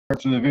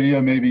parts of the video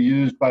may be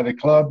used by the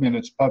club in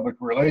its public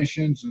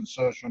relations and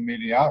social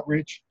media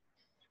outreach.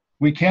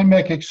 We can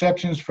make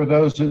exceptions for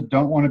those that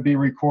don't want to be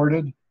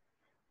recorded.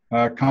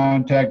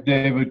 Contact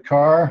David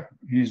Carr.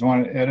 He's the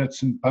one that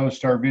edits and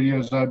posts our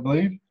videos, I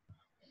believe.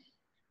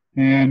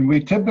 And we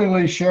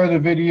typically share the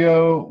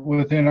video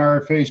within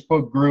our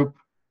Facebook group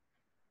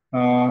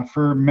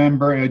for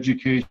member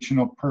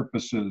educational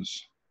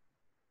purposes.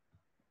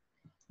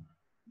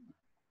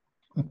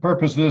 The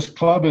purpose of this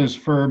club is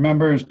for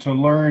members to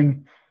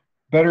learn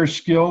better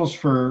skills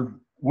for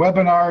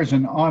webinars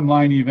and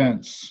online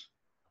events.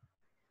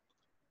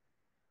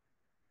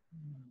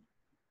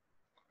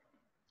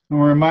 I'll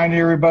remind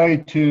everybody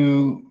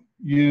to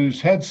use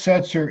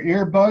headsets or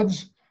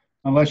earbuds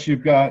unless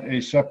you've got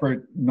a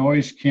separate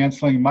noise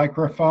canceling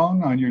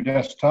microphone on your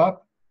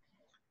desktop.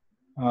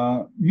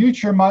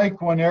 Mute your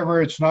mic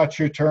whenever it's not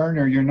your turn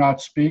or you're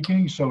not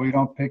speaking so we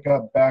don't pick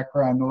up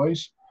background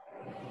noise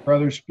for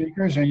other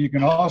speakers. And you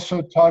can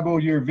also toggle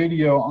your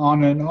video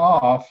on and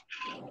off.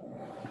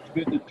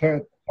 It's good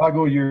to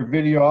toggle your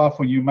video off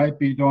when you might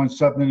be doing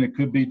something that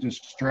could be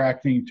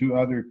distracting to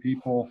other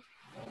people,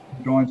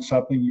 doing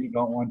something you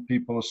don't want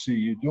people to see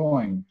you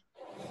doing.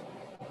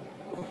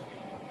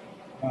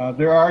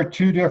 There are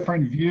two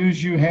different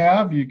views you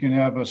have. You can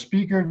have a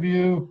speaker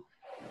view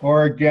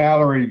or a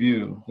gallery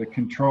view. The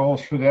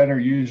controls for that are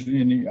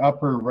usually in the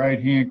upper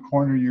right-hand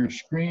corner of your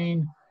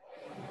screen.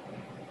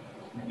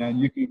 And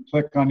you can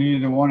click on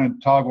either one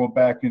and toggle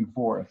back and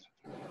forth.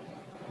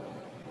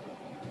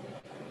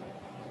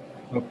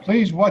 So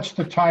please watch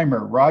the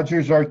timer.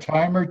 Roger's our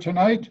timer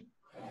tonight.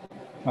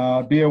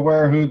 Be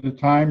aware who the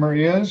timer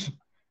is.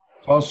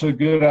 It's also a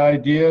good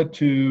idea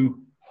to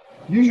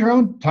use your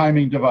own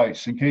timing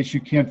device in case you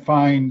can't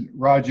find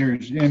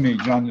Roger's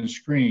image on the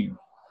screen.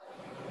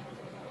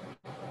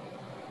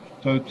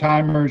 So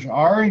timers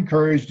are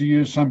encouraged to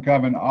use some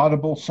kind of an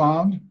audible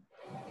sound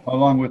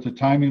along with the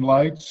timing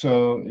light,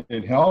 so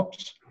it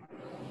helps.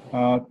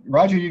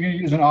 Roger, you going to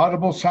use an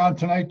audible sound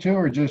tonight too,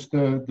 or just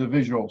the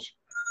visuals?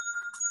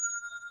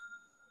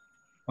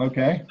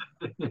 Okay.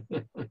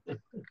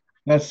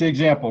 That's the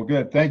example.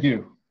 Good. Thank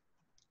you.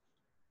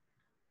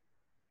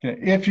 Okay.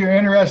 If you're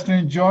interested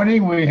in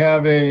joining, we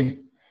have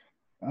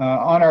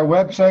on our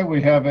website,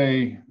 we have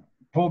a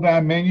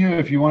pull-down menu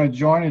if you want to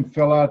join and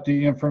fill out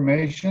the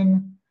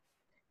information.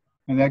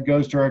 And that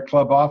goes to our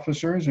club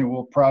officers and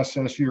we'll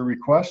process your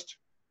request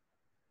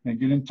and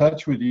get in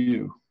touch with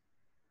you.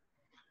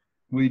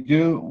 We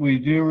do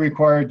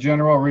require a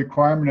general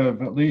requirement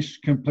of at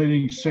least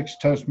completing 6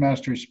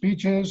 Toastmasters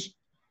speeches,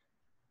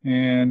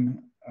 and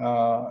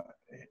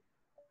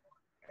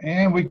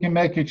we can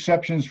make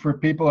exceptions for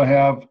people who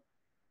have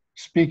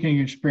speaking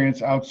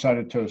experience outside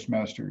of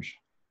Toastmasters.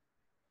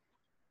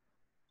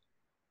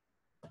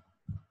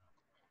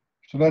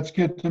 So let's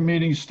get the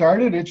meeting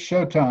started. It's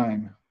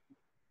showtime.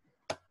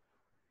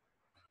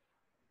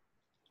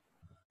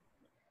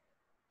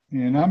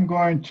 And I'm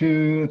going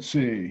to, let's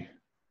see.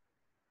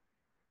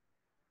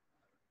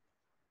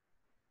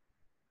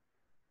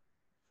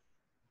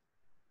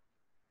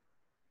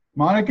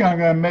 Monica, I'm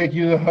going to make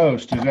you the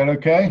host. Is that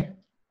okay?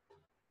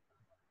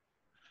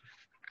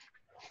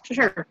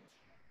 Sure.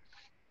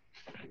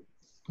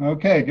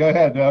 Okay, go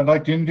ahead. I'd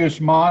like to introduce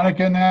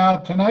Monica now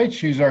tonight.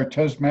 She's our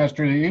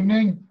Toastmaster of the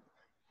evening.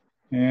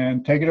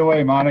 And take it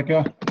away,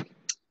 Monica.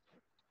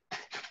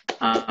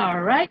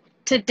 All right.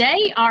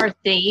 Today our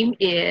theme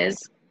is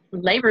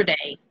Labor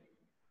Day.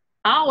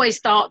 I always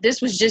thought this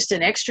was just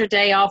an extra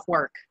day off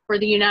work for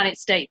the United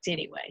States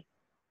anyway.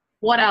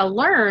 What I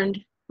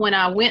learned when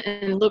I went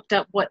and looked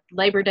up what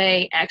Labor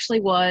Day actually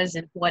was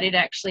and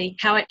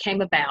how it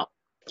came about,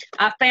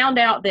 I found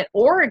out that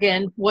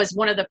Oregon was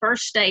one of the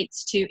first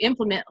states to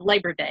implement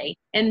Labor Day,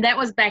 and that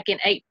was back in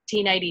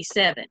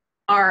 1887.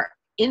 Our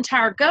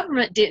entire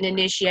government didn't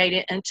initiate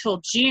it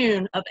until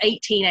June of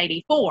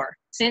 1884.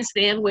 Since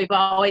then, we've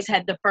always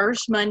had the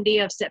first Monday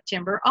of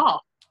September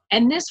off.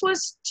 And this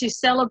was to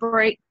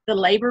celebrate the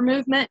labor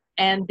movement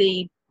and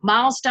the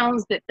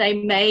milestones that they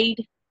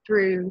made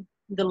through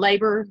the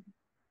labor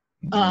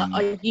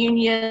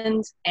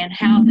unions and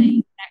how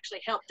they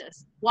actually helped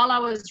us. While I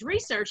was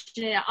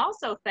researching it, I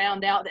also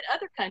found out that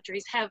other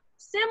countries have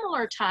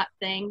similar type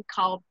thing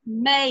called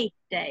May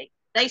Day.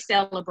 They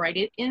celebrate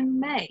it in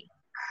May.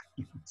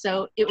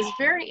 So it was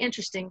very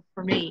interesting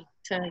for me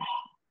to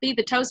be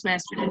the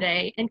Toastmaster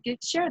today and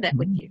share that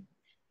with you.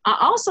 I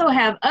also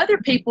have other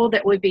people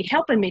that would be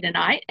helping me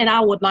tonight, and I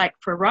would like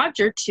for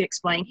Roger to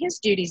explain his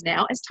duties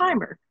now as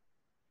timer.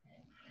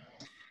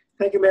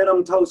 Thank you,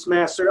 Madam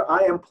Toastmaster.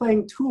 I am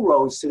playing 2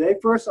 roles today.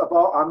 First of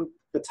all, I'm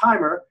the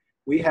timer.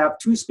 We have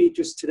 2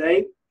 speeches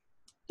today.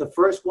 The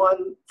first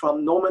one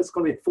from Norman is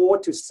going to be 4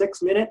 to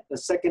 6 minutes. The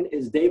second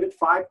is David,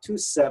 5 to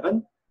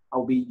 7.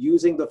 I'll be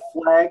using the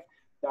flag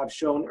that I've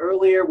shown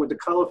earlier with the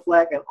color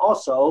flag and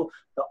also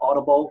the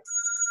audible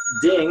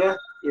ding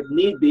if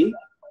need be.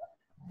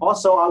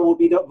 Also, I will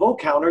be the vote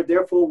counter.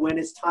 Therefore, when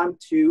it's time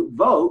to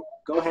vote,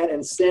 go ahead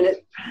and send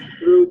it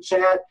through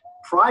chat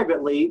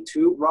privately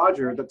to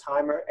Roger, the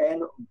timer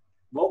and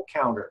vote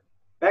counter.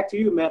 Back to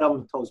you,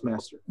 Madam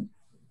Toastmaster.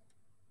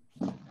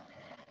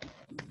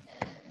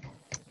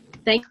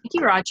 Thank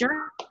you, Roger.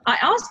 I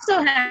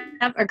also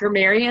have a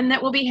grammarian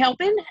that will be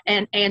helping.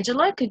 And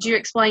Angela, could you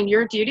explain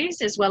your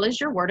duties as well as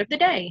your word of the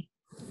day?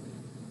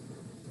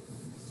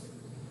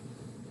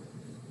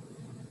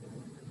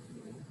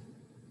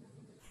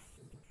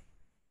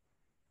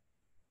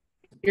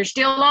 You're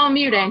still on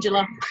mute,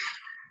 Angela.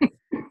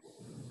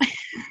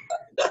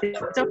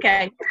 It's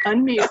okay.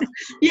 Unmute.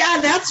 Yeah,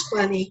 that's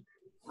funny.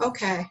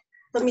 Okay,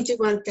 let me do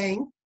one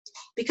thing.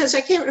 Because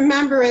I can't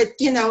remember it,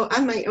 you know,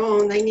 on my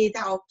own. I need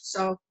help,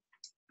 so.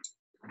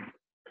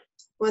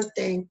 One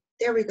thing.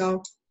 There we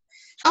go.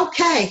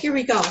 Okay, here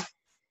we go.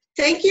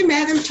 Thank you,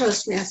 Madam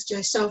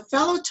Toastmaster. So,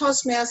 fellow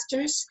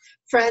Toastmasters,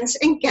 friends,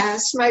 and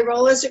guests, my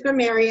role as a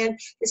grammarian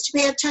is to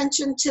pay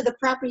attention to the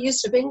proper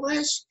use of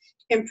English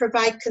and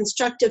provide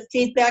constructive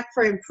feedback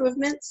for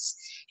improvements.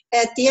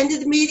 At the end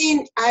of the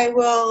meeting, I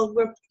will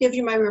give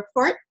you my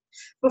report.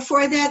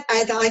 Before that,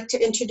 I'd like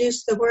to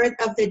introduce the word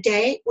of the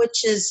day,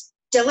 which is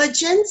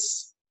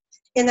diligence.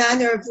 In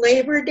honor of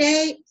Labor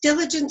Day,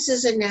 diligence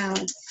is a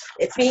noun.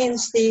 It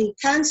means the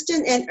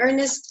constant and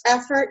earnest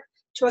effort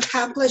to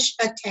accomplish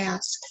a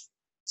task.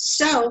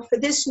 So for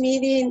this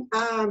meeting,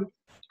 I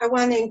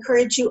want to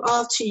encourage you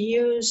all to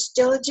use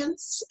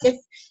diligence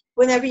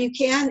whenever you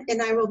can,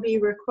 and I will be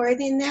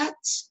recording that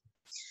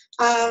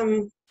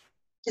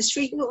as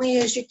frequently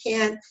as you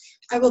can.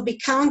 I will be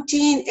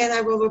counting, and I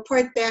will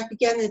report back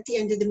again at the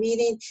end of the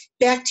meeting.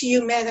 Back to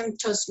you, Madam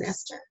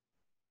Toastmaster.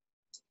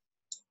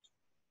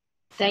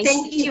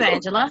 Thank you,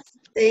 Angela.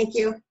 Thank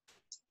you.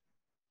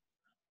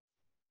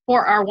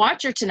 For our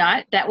watcher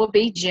tonight, that will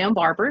be Jim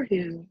Barber,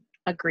 who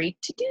agreed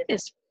to do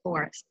this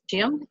for us.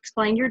 Jim,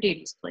 explain your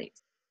duties, please.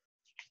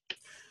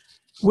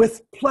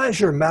 With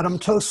pleasure, Madam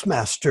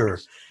Toastmaster.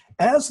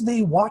 As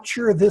the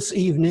watcher this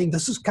evening,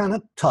 this is kind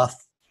of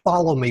tough.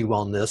 Follow me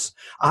on this.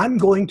 I'm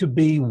going to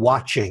be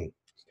watching.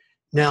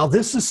 Now,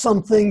 this is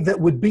something that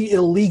would be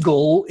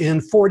illegal in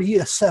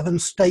 47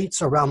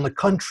 states around the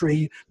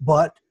country,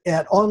 but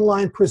at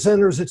online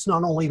presenters, it's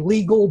not only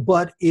legal,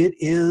 but it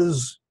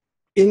is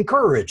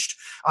encouraged.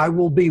 I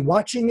will be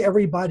watching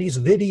everybody's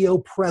video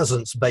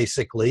presence,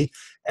 basically,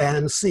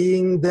 and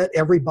seeing that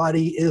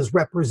everybody is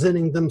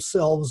representing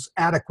themselves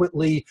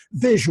adequately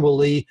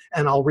visually,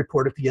 and I'll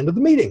report at the end of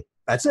the meeting.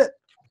 That's it,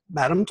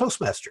 Madam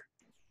Toastmaster.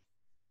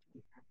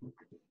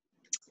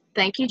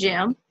 Thank you,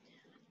 Jim.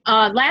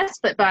 Last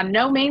but by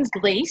no means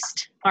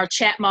least, our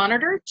chat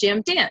monitor,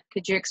 Jim Dent.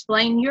 Could you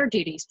explain your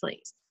duties,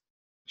 please?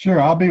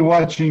 Sure, I'll be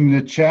watching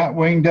the chat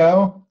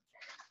window,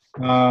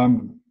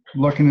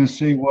 looking to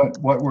see what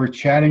we're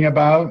chatting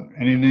about,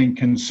 anything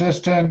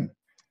consistent,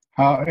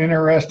 how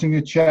interesting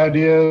the chat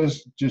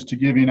is, just to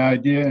give you an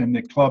idea. In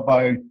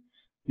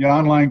the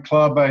online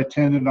club I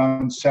attended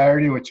on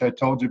Saturday, which I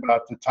told you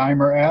about, the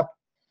timer app,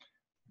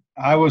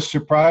 I was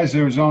surprised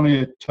there was only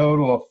a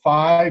total of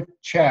 5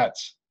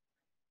 chats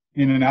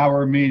in an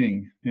hour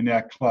meeting in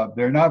that club.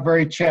 They're not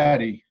very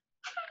chatty,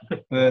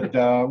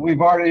 but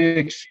we've already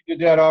exceeded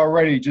that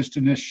already just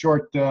in this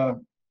short 10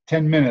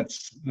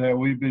 minutes that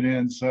we've been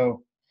in.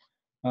 So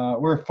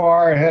we're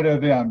far ahead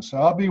of them. So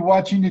I'll be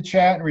watching the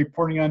chat and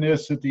reporting on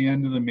this at the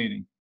end of the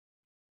meeting.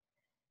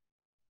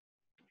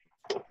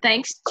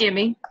 Thanks,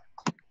 Jimmy.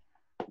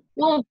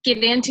 We'll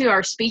get into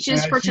our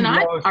speeches for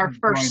tonight. Our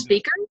first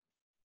speaker.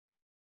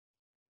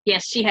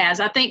 Yes, she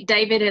has. I think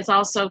David has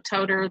also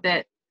told her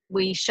that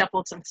we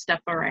shuffled some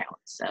stuff around,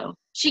 so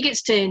she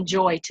gets to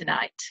enjoy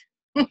tonight.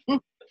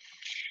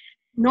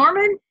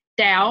 Norman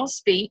Dow's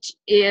speech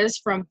is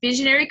from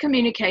Visionary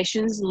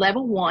Communications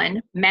Level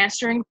 1,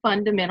 Mastering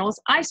Fundamentals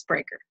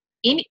Icebreaker.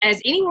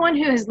 As anyone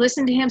who has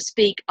listened to him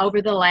speak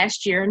over the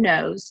last year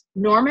knows,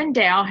 Norman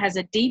Dow has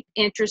a deep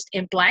interest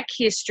in Black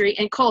history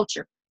and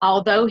culture.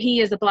 Although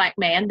he is a Black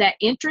man, that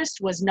interest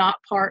was not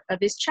part of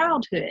his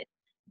childhood.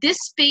 This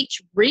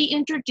speech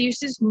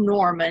reintroduces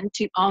Norman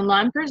to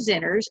online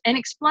presenters and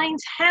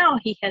explains how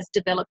he has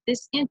developed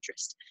this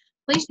interest.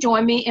 Please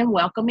join me in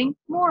welcoming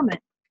Norman.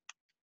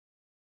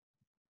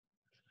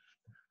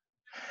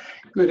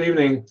 Good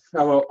evening,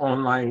 fellow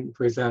online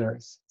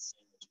presenters.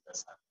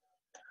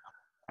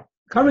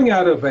 Coming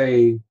out of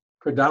a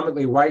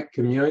predominantly white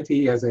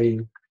community as a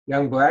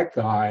young Black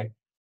guy,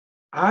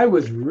 I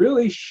was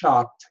really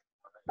shocked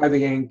by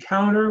the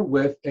encounter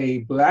with a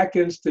Black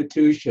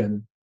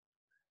institution.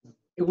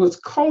 It was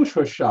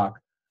culture shock.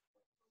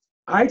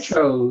 I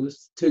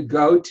chose to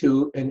go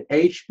to an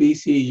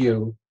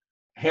HBCU,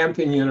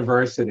 Hampton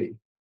University.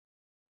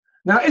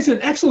 Now, it's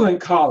an excellent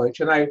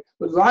college, and I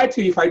would lie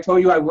to you if I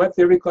told you I went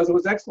there because it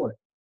was excellent.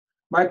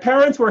 My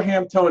parents were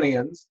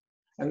Hamptonians,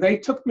 and they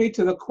took me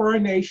to the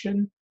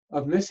coronation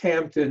of Miss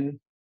Hampton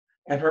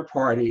and her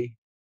party.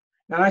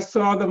 And I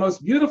saw the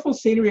most beautiful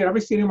scenery I'd ever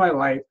seen in my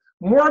life,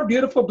 more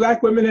beautiful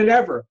Black women than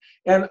ever.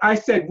 And I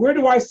said, where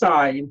do I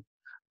sign?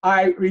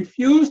 I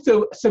refused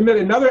to submit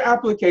another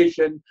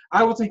application.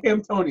 I was a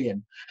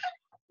Hamptonian.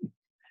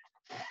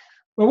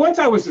 But once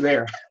I was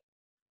there,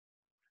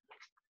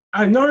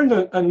 I learned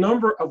a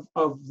number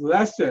of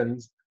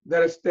lessons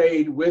that have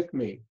stayed with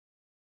me.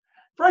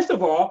 First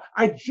of all,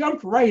 I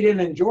jumped right in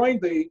and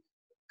joined the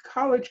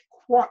college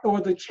choir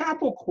or the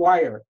chapel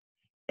choir.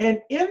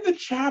 And in the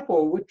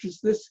chapel, which is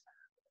this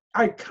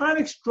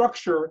iconic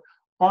structure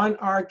on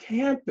our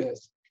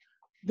campus,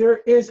 there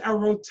is a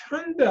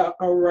rotunda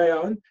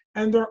around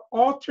and they're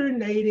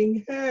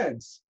alternating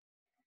heads,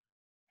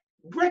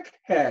 brick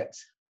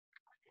heads,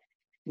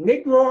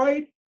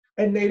 Negroid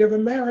and Native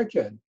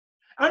American.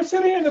 I'm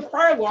sitting in the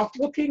choir loft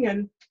looking,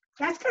 and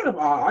that's kind of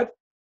odd.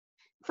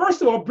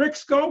 First of all, brick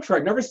sculpture.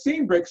 I'd never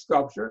seen brick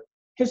sculpture.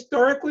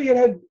 Historically,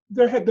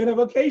 there had been a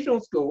vocational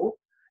school,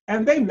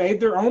 and they made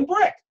their own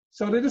brick.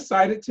 So they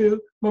decided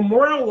to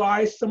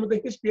memorialize some of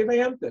the history of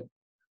Hampton.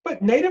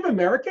 But Native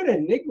American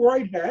and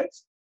Negroid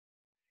heads,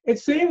 it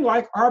seemed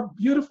like our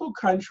beautiful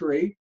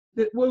country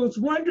that was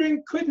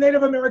wondering, could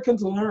Native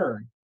Americans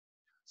learn?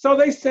 So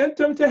they sent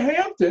them to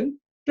Hampton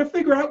to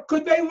figure out,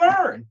 could they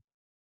learn?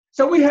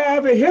 So we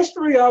have a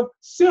history of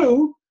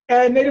Sioux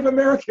and Native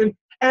American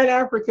and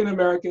African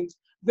Americans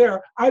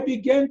there. I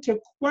began to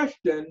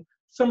question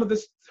some of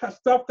the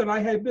stuff that I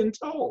had been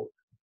told.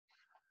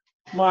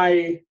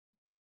 My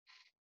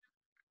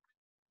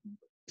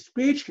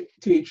speech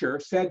teacher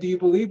said, do you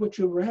believe what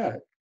you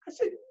read? I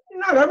said,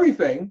 not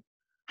everything.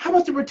 How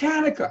about the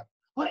Britannica?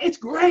 Well, it's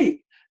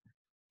great.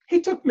 He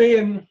took me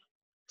and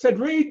said,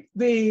 read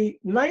the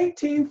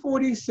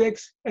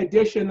 1946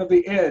 edition of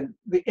the N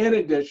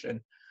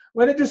edition,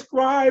 when it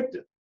described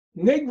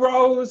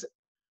Negroes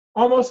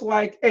almost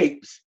like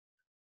apes.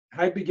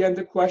 I began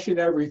to question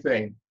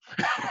everything.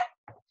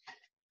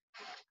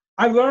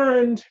 I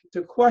learned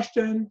to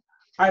question.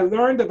 I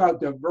learned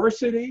about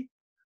diversity.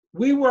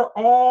 We were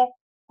all,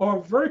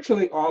 or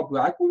virtually all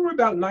Black. We were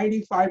about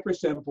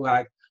 95%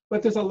 Black,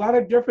 but there's a lot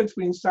of difference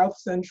between South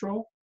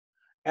Central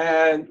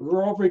and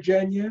rural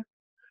Virginia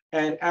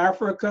and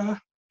Africa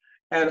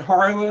and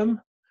Harlem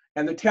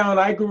and the town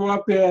I grew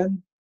up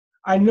in.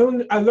 I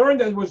learned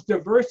there was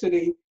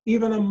diversity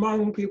even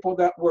among people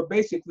that were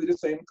basically the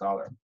same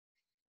color.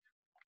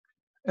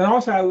 And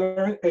also I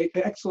learned a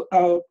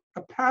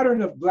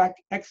pattern of Black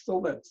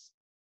excellence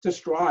to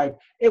strive.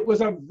 It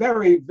was a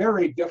very,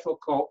 very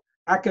difficult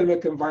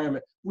academic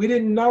environment. We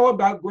didn't know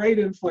about grade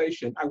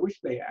inflation. I wish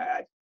they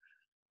had.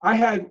 I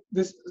had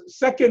this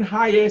second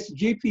highest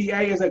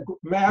GPA as a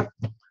math,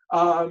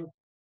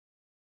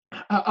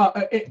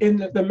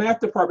 in the math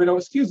department. Oh,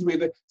 excuse me,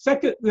 the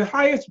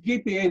highest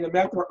GPA in the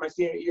math department my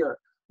senior year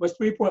was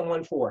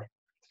 3.14.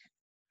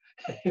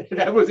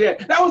 That was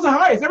it. That was the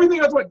highest. Everything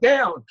else went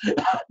down.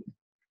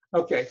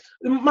 Okay.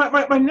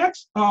 My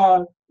next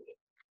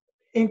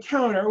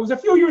encounter was a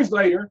few years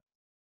later.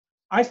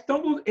 I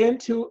stumbled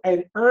into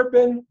an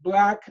urban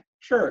Black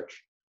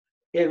church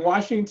in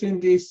Washington,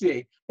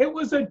 D.C. It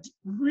was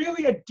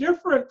really a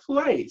different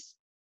place.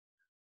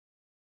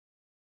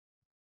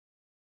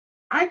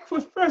 I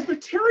was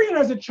Presbyterian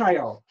as a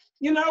child,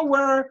 you know,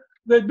 where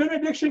the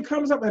benediction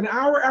comes up an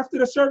hour after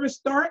the service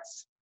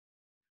starts.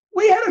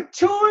 We had a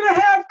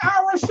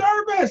 2.5-hour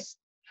service,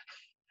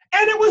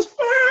 and it was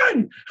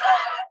fun.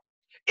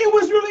 It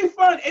was really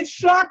fun. It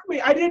shocked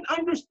me. I didn't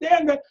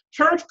understand that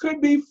church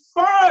could be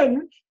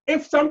fun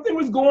if something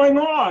was going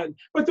on.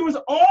 But there was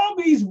all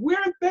these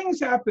weird things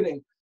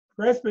happening.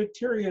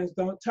 Presbyterians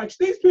don't touch.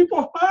 These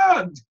people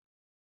hugged.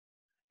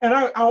 And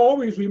I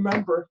always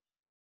remember,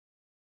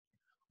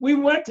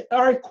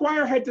 our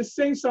choir had to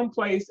sing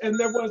someplace, and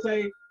there was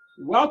a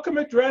welcome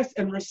address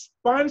and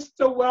response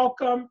to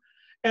welcome.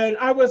 And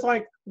I was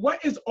like,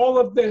 what is all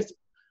of this?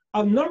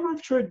 A number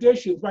of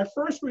traditions. My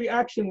first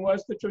reaction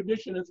was the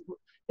tradition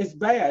is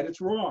bad,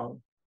 it's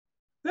wrong.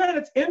 Then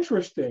it's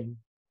interesting.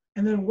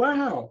 And then,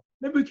 wow,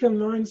 maybe we can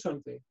learn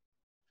something.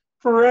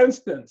 For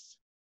instance,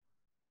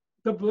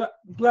 the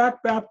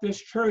Black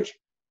Baptist Church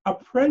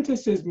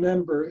apprentices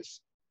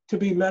members to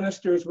be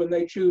ministers when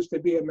they choose to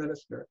be a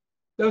minister.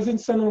 Doesn't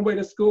send them away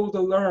to school to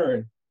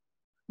learn.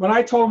 When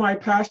I told my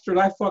pastor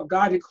that I thought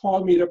God had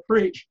called me to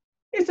preach,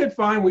 he said,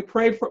 fine, we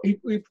prayed.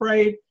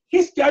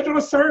 He scheduled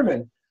a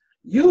sermon.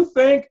 You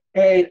think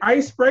an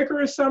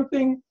icebreaker is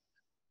something?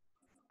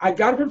 I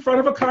got up in front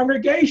of a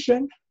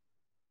congregation.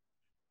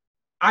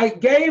 I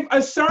gave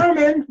a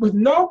sermon with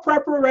no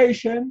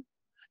preparation,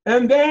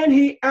 and then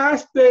he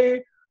asked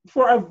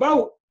for a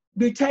vote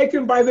be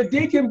taken by the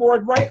deacon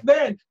board right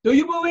then. Do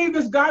you believe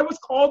this guy was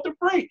called to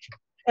preach?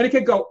 And it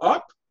could go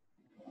up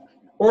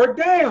or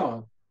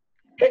down.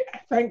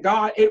 Thank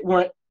God it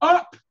went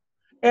up.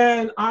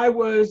 And I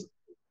was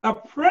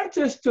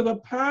apprenticed to the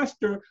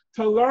pastor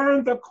to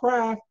learn the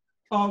craft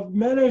of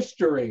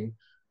ministering.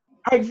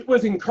 I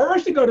was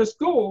encouraged to go to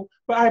school,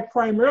 but I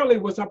primarily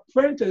was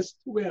apprenticed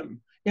to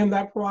him in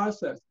that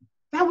process.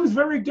 That was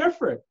very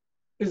different.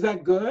 Is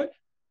that good?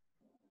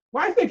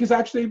 Well, I think it's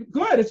actually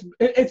good.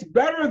 It's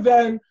better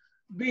than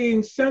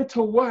being sent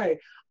away.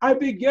 I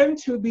began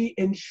to be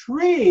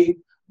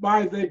intrigued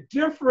by the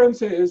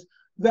differences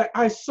that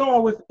I saw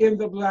within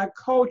the Black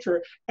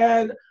culture.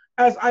 And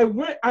as I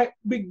went, I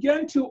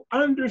began to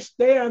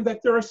understand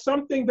that there is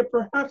something that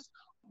perhaps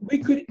we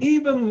could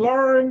even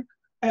learn,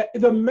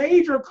 the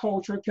major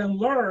culture can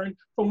learn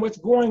from what's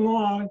going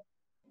on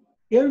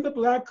in the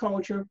Black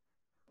culture,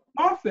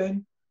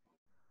 often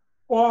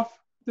off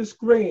the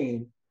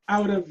screen,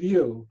 out of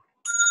view.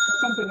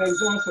 Something that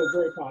is also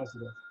very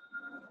positive.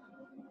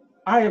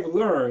 I have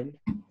learned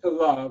to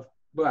love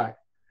Black.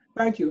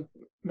 Thank you,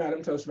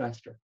 Madam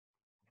Toastmaster.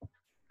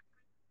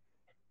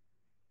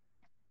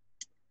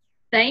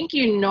 Thank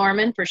you,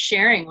 Norman, for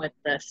sharing with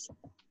us.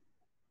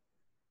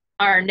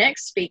 Our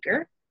next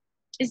speaker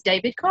is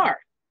David Carr.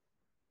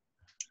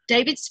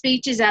 David's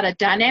speech is at a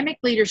Dynamic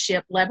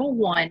Leadership Level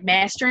 1,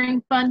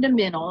 Mastering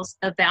Fundamentals,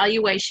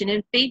 Evaluation,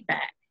 and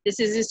Feedback. This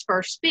is his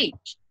first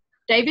speech.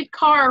 David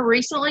Carr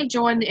recently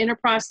joined the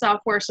enterprise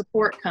software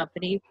support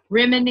company,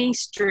 Rimini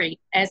Street,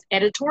 as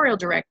editorial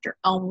director.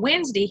 On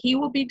Wednesday, he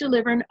will be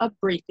delivering a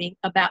briefing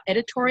about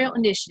editorial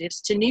initiatives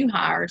to new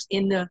hires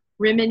in the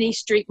Rimini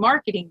Street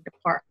marketing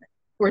department.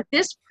 For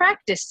this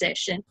practice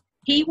session,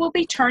 he will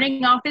be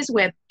turning off his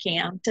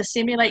webcam to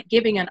simulate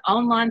giving an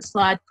online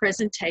slide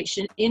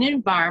presentation in an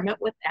environment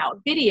without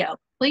video.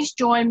 Please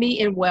join me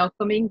in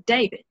welcoming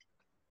David.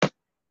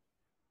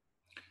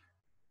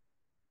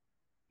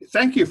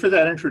 Thank you for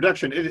that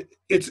introduction.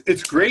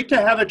 It's great to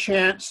have a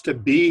chance to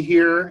be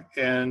here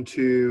and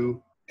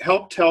to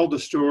help tell the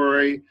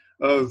story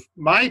of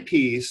my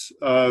piece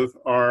of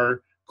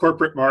our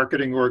corporate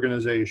marketing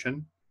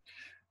organization.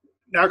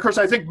 Now, of course,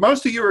 I think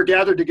most of you are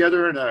gathered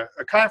together in a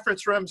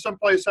conference room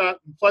someplace out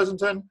in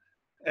Pleasanton,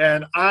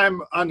 and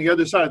I'm on the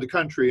other side of the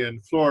country in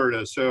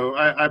Florida. So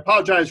I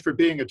apologize for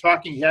being a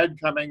talking head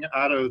coming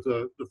out of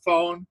the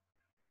phone,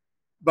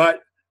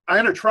 but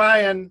I'm going to try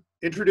and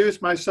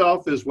introduce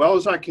myself as well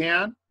as I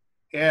can,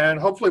 and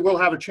hopefully we'll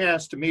have a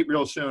chance to meet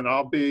real soon.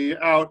 I'll be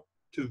out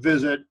to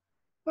visit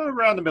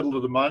around the middle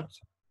of the month.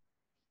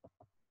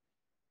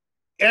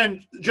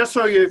 And just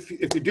so if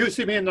you do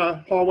see me in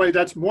the hallway,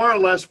 that's more or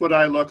less what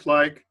I look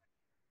like.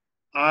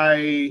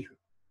 I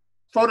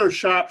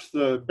photoshopped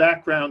the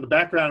background. The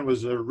background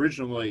was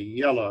originally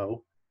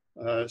yellow.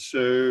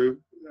 So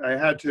I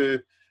had to,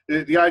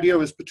 the idea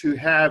was to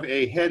have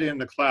a head in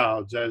the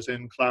clouds, as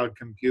in cloud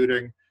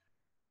computing.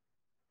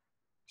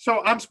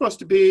 So I'm supposed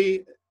to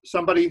be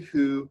somebody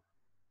who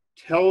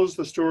tells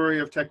the story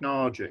of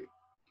technology.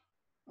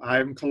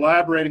 I'm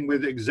collaborating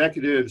with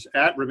executives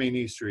at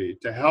Rimini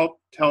Street to help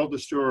tell the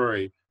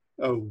story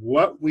of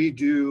what we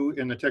do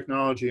in the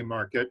technology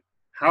market,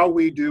 how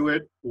we do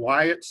it,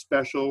 why it's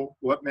special,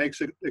 what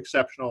makes it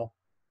exceptional,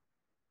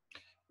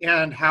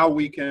 and how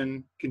we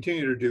can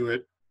continue to do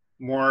it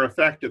more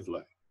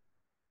effectively.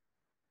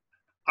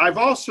 I've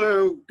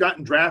also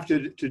gotten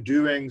drafted to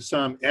doing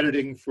some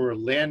editing for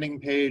landing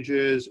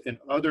pages and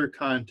other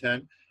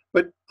content,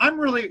 but I'm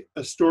really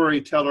a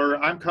storyteller.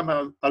 I'm coming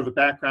out of a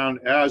background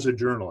as a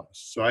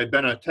journalist. So I've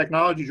been a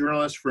technology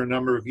journalist for a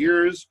number of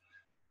years.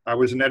 I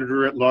was an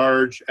editor at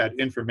large at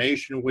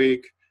Information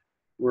Week,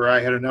 where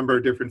I had a number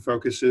of different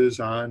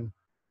focuses on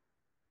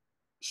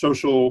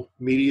social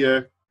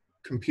media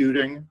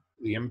computing,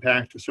 the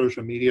impact of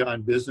social media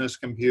on business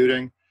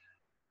computing,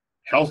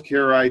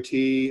 healthcare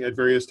IT at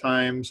various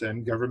times,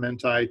 and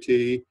government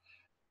IT.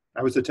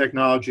 I was a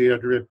technology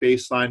editor at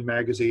Baseline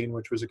Magazine,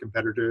 which was a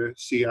competitor to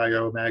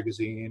CIO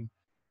Magazine,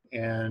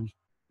 and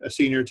a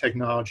senior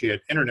technology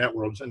at Internet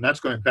Worlds, and that's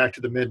going back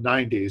to the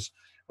mid-90s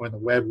when the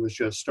web was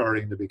just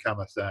starting to become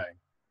a thing.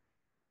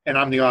 And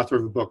I'm the author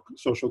of a book,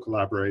 Social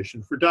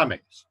Collaboration for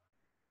Dummies.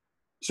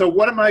 So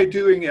what am I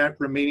doing at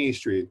Rimini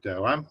Street,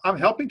 though? I'm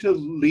helping to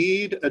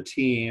lead a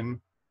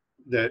team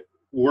that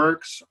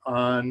works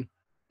on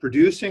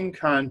producing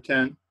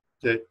content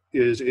that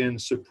is in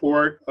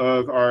support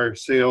of our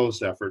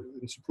sales effort,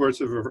 in support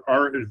of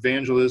our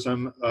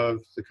evangelism of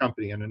the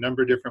company in a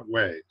number of different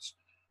ways.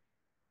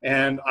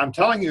 And I'm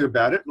telling you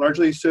about it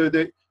largely so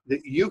that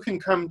you can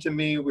come to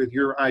me with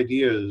your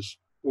ideas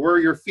or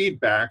your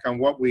feedback on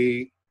what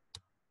we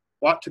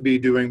ought to be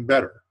doing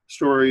better,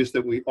 stories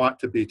that we ought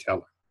to be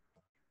telling.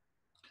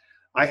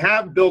 I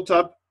have built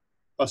up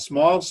a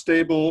small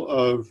stable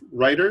of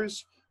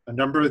writers. A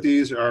number of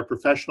these are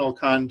professional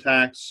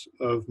contacts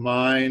of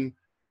mine.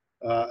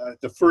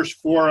 The first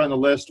four on the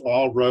list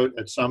all wrote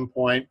at some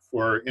point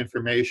for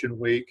Information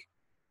Week.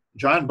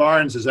 John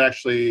Barnes is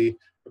actually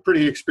a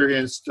pretty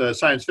experienced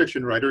science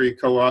fiction writer. He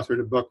co-authored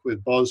a book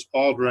with Buzz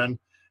Aldrin,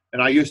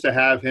 and I used to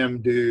have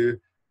him do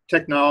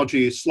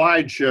technology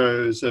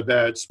slideshows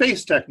about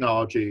space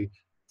technology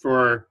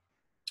for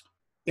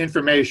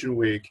Information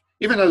Week.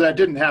 Even though that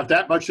didn't have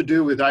that much to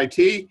do with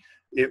IT,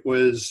 it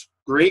was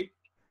great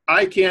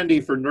eye candy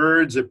for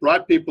nerds. It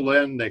brought people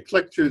in, they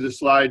clicked through the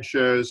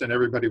slideshows, and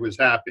everybody was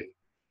happy.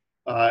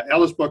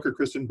 Ellis Booker,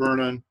 Kristen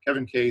Burnham,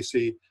 Kevin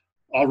Casey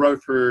all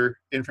wrote for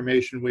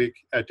Information Week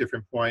at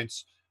different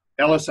points.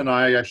 Ellis and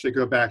I actually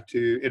go back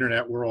to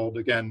Internet World,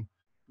 again,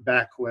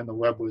 back when the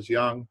web was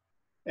young.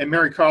 And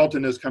Mary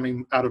Carlton is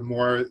coming out of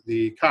more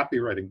the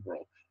copywriting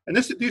world. And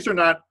these are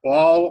not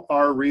all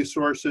our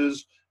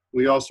resources.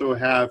 We also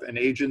have an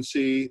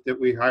agency that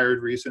we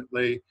hired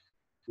recently.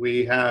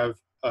 We have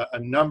a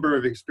number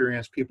of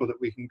experienced people that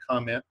we can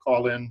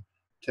call in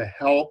to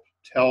help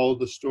tell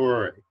the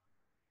story.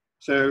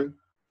 So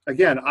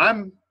again,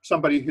 I'm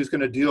somebody who's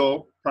going to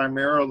deal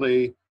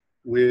primarily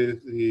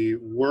with the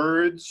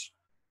words,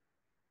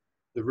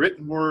 the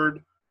written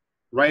word,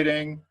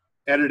 writing,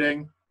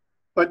 editing,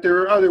 but there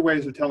are other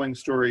ways of telling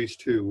stories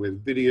too,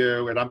 with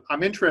video, and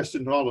I'm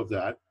interested in all of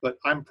that, but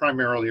I'm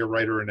primarily a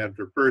writer and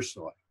editor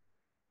personally.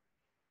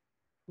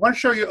 I want to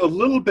show you a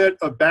little bit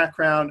of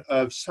background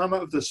of some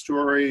of the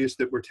stories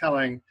that we're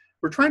telling.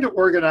 We're trying to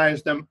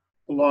organize them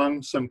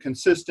along some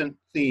consistent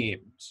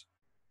themes.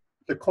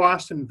 The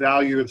cost and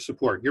value of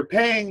support. You're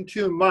paying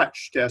too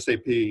much to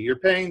SAP. You're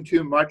paying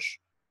too much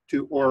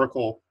to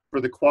Oracle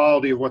for the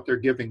quality of what they're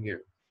giving you.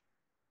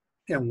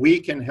 And we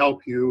can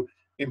help you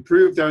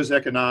improve those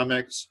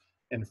economics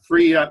and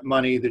free up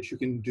money that you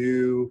can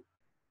do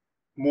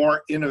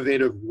more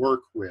innovative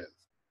work with.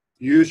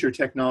 Use your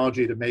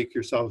technology to make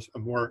yourselves a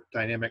more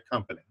dynamic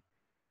company.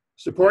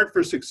 Support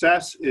for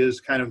success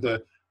is kind of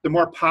the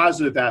more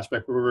positive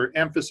aspect, where we're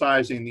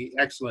emphasizing the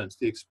excellence,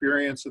 the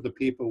experience of the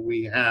people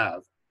we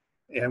have.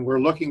 And we're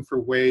looking for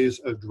ways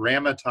of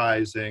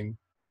dramatizing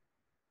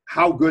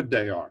how good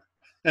they are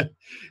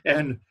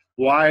and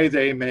why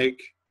they make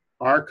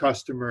our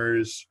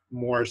customers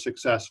more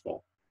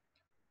successful.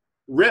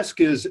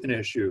 Risk is an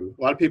issue.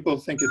 A lot of people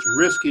think it's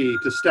risky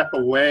to step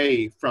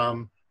away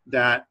from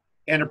that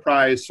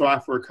enterprise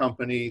software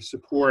company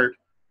support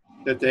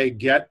that they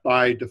get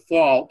by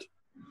default.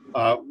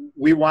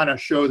 We want to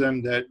show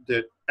them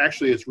that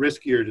actually it's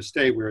riskier to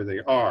stay where they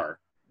are.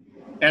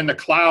 And the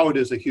cloud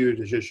is a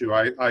huge issue.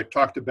 I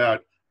talked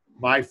about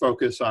my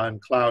focus on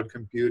cloud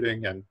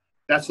computing, and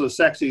that's the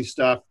sexy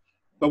stuff.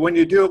 But when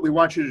you do it, we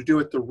want you to do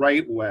it the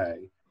right way.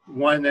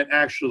 One that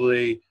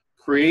actually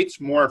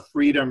creates more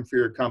freedom for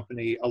your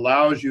company,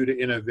 allows you to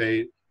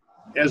innovate,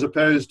 as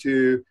opposed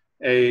to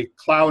a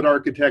cloud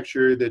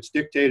architecture that's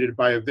dictated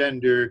by a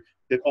vendor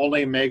that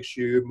only makes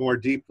you more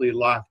deeply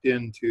locked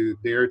into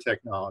their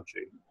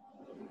technology.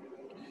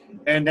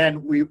 And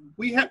then we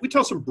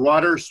tell some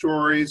broader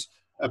stories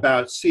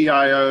about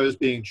CIOs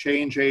being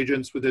change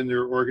agents within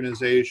their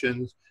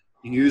organizations,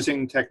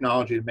 using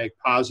technology to make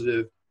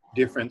positive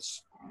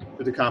difference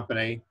for the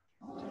company.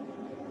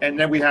 And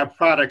then we have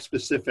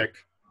product-specific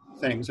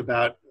things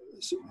about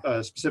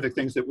specific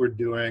things that we're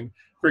doing.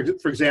 For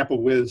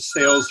example, with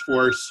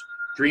Salesforce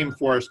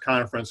Dreamforce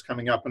conference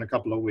coming up in a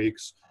couple of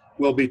weeks,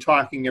 we'll be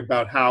talking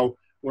about how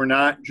we're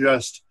not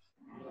just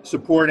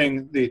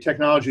supporting the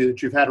technology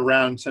that you've had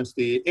around since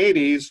the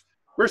 80s,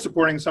 we're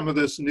supporting some of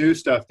this new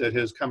stuff that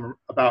has come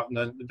about in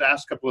the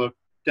last couple of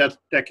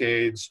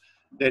decades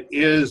that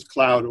is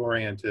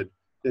cloud-oriented,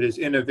 that is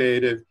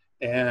innovative,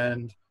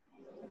 and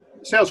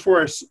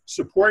Salesforce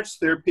supports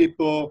their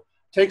people,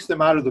 takes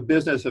them out of the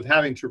business of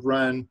having to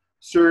run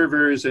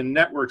servers and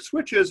network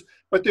switches,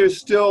 but there's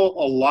still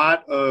a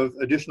lot of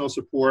additional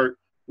support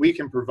we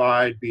can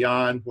provide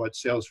beyond what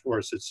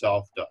Salesforce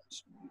itself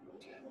does.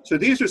 So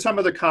these are some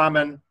of the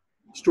common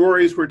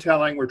stories we're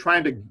telling. We're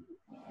trying to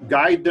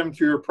guide them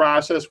through a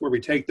process where we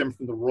take them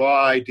from the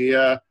raw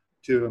idea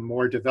to a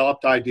more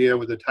developed idea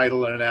with a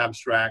title and an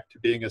abstract, to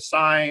being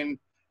assigned,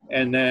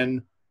 and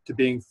then to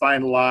being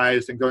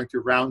finalized and going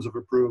through rounds of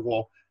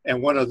approval.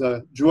 And one of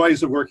the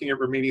joys of working at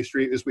Rimini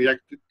Street is we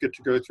get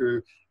to go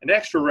through an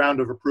extra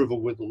round of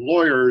approval with the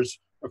lawyers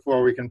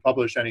before we can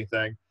publish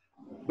anything.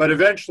 But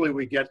eventually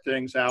we get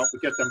things out, we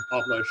get them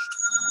published.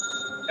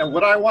 And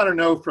what I want to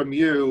know from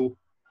you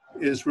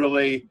is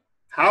really,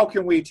 how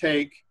can we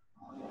take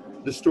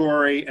the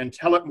story and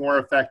tell it more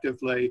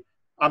effectively?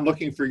 I'm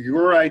looking for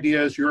your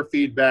ideas, your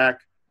feedback.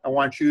 I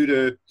want you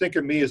to think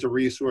of me as a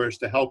resource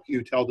to help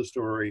you tell the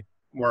story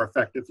more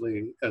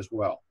effectively as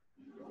well.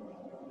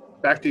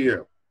 Back to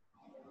you.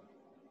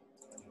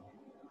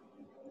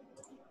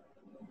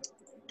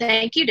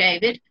 Thank you,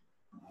 David.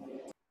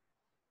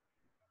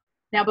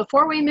 Now,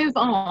 before we move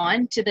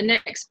on to the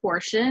next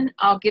portion,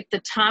 I'll get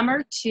the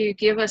timer to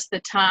give us the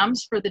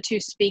times for the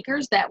two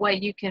speakers. That way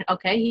you can,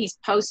 okay, he's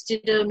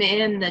posted them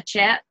in the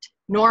chat.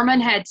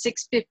 Norman had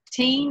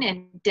 6:15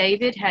 and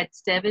David had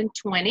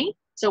 7:20.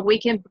 So we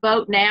can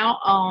vote now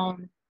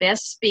on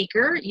best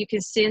speaker. You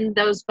can send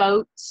those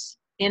votes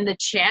in the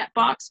chat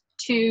box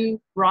to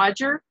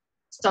Roger.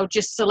 So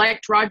just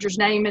select Roger's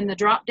name in the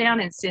drop down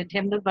and send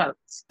him the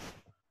votes.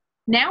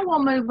 Now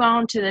we'll move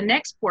on to the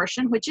next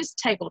portion, which is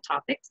table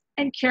topics.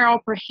 And Carol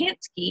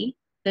Perhansky,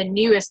 the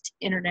newest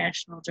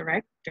international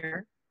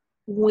director,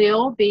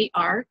 will be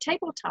our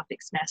table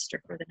topics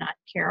master for the night.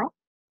 Carol?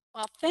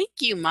 Well, thank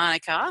you,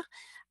 Monica.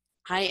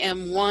 I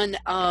am one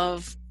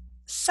of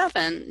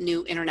 7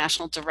 new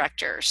international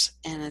directors,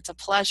 and it's a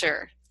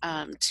pleasure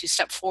to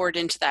step forward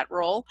into that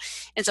role.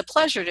 It's a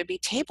pleasure to be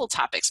table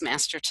topics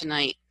master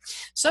tonight.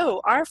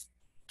 So our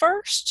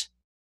first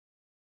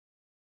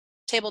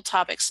table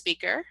topic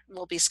speaker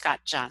will be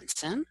Scott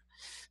Johnson.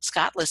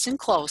 Scott, listen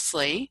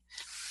closely.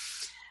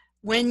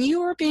 When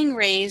you were being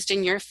raised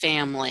in your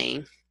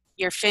family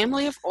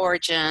of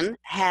origin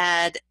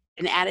had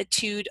an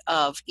attitude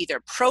of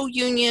either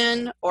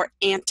pro-union or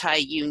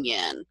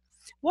anti-union.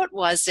 What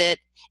was it,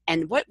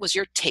 and what was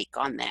your take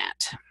on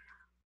that?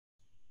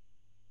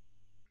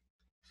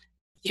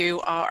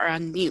 You are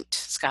on mute,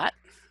 Scott.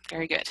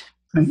 Very good.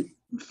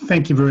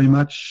 Thank you very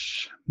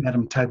much,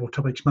 Madam Table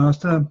Topics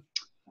Master.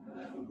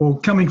 Well,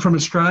 coming from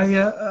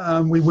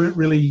Australia, we weren't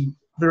really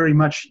very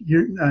much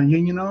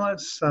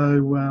unionised.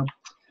 So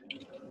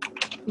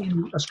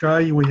in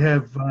Australia, we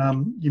have,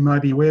 you may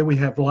be aware, we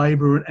have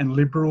Labor and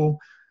Liberal.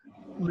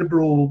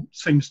 Liberal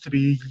seems to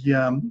be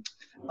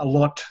a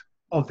lot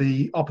of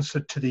the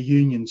opposite to the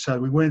union. So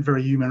we weren't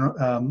very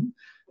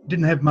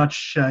didn't have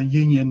much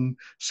union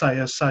say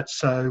as such.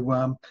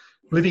 So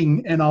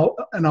living, and I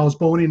was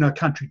born in a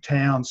country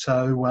town,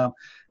 so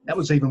that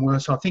was even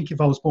worse. I think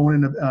if I was born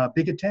in a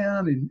bigger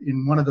town,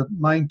 in one of the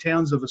main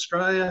towns of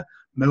Australia,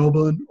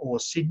 Melbourne or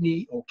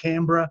Sydney or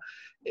Canberra,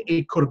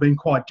 it could have been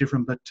quite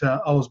different. But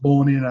I was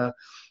born in a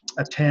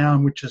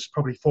town which is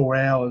probably 4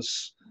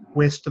 hours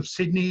west of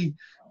Sydney,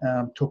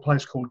 to a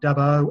place called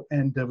Dubbo,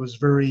 and it was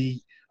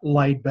very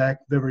laid back,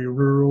 very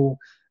rural,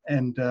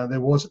 and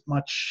there wasn't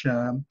much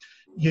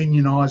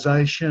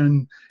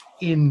unionisation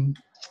in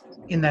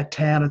that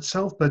town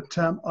itself. But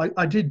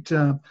I did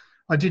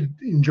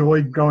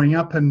enjoy growing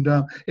up, and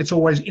it's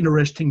always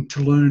interesting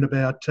to learn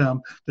about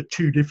the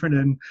two different.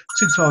 And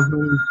since I've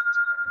moved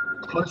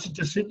closer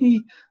to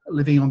Sydney,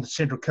 living on the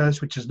Central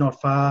Coast, which is not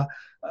far,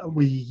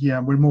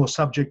 we're more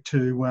subject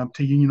to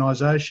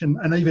unionisation.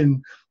 And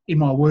even in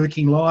my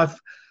working life,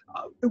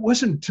 it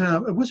wasn't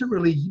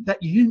really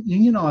that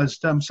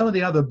unionised. Some of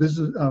the other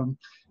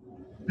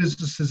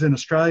businesses in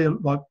Australia,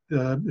 like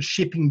the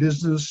shipping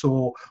business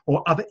or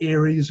other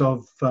areas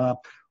of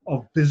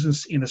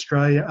business in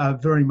Australia, are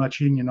very much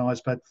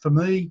unionised. But for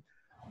me,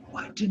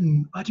 I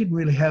didn't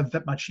really have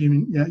that much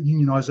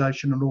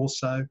unionisation at all.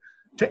 So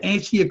to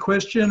answer your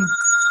question,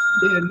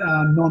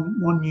 yeah,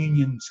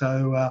 non-union.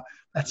 So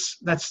that's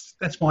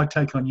my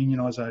take on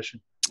unionisation.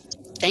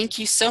 Thank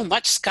you so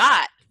much,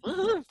 Scott.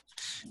 Woo-hoo.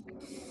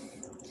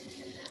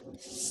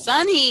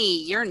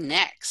 Sunny, you're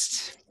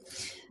next.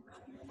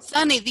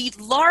 Sunny, the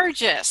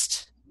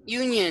largest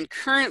union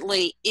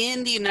currently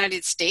in the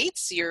United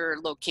States, your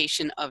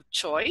location of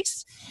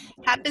choice,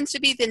 happens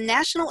to be the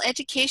National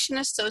Education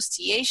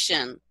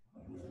Association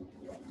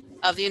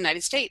of the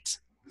United States.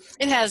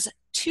 It has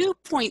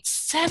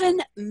 2.7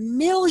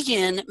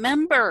 million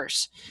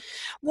members.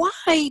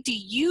 Why do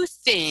you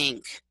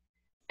think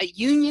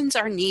unions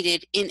are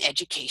needed in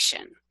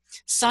education?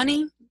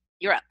 Sunny,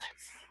 you're up.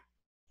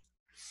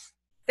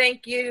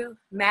 Thank you,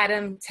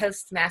 Madam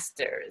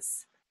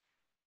Toastmasters.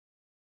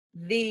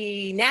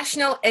 The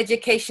National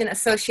Education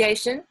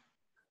Association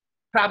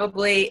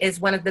probably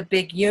is one of the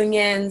big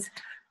unions.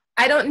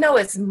 I don't know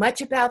as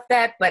much about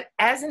that, but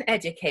as an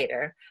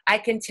educator, I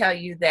can tell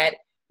you that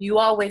you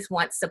always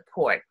want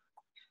support.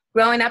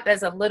 Growing up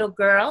as a little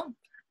girl,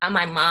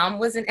 my mom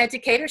was an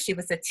educator. She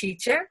was a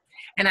teacher.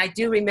 And I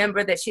do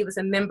remember that she was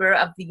a member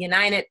of the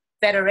United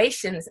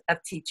Federations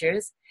of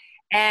Teachers.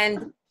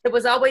 And it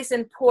was always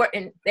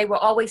important. They were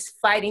always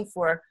fighting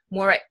for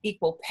more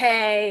equal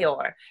pay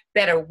or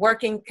better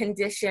working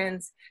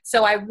conditions.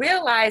 So I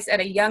realized at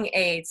a young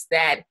age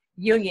that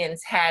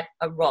unions had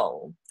a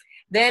role.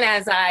 Then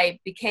as I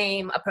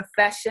became a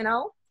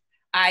professional,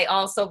 I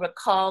also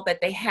recall that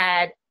they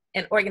had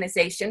an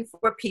organization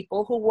for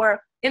people who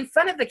were in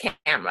front of the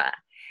camera.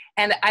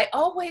 And I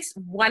always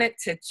wanted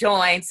to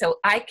join so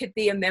I could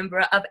be a member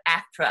of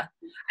AFTRA.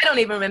 I don't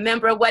even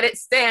remember what it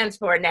stands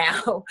for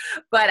now,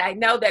 but I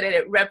know that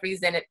it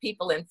represented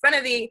people in front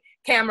of the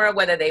camera,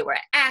 whether they were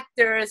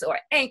actors or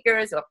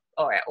anchors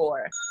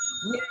or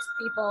news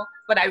people,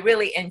 but I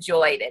really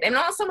enjoyed it. And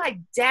also my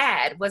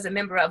dad was a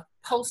member of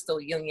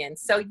postal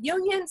unions. So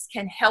unions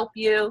can help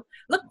you.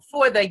 Look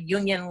for the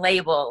union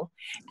label.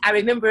 I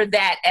remember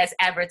that as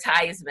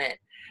advertisement.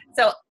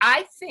 So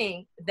I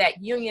think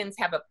that unions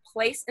have a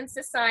place in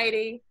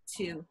society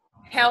to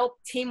help.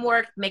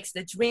 Teamwork makes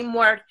the dream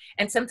work,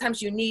 and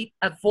sometimes you need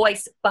a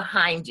voice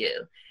behind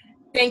you.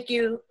 Thank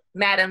you,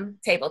 Madam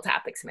Table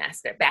Topics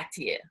Master. Back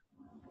to you.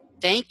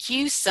 Thank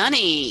you,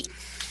 Sunny.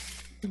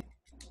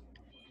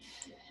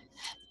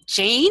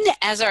 Jane,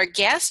 as our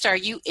guest, are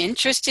you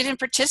interested in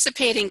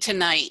participating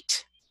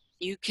tonight?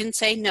 You can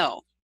say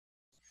no.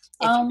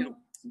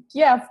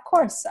 Yeah, of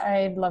course.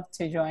 I'd love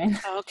to join.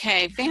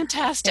 Okay,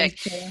 fantastic.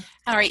 Thank you.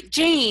 All right,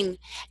 Jane,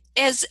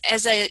 as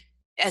a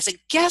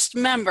guest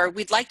member,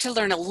 we'd like to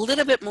learn a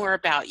little bit more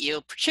about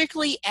you,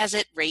 particularly as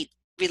it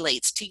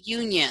relates to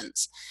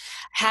unions.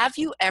 Have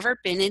you ever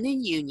been in a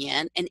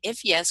union? And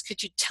if yes,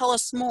 could you tell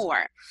us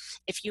more?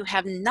 If you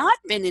have not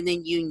been in a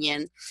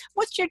union,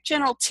 what's your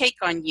general take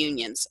on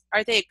unions?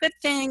 Are they a good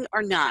thing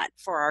or not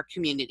for our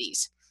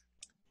communities?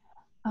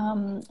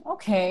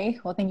 Okay,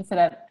 well, thank you for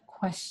that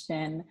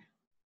question.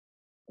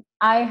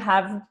 I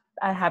have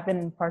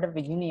been part of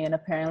a union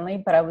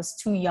apparently, but I was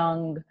too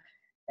young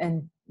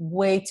and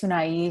way too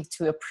naive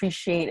to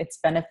appreciate its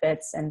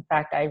benefits. In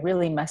fact, I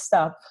really messed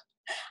up.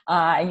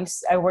 I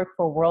worked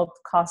for World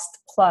Cost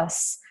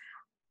Plus.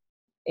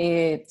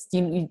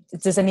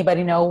 Does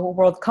anybody know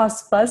World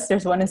Cost Plus?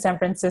 There's one in San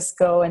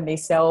Francisco, and they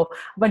sell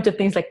a bunch of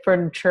things like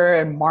furniture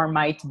and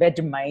Marmite,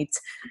 Vegemite,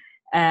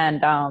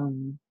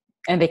 and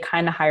and they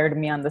kind of hired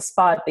me on the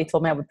spot. They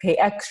told me I would pay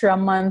extra a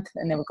month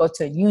and they would go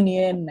to a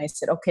union. And I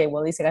said, okay,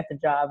 well, at least I got the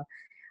job.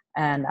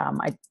 And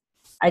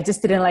I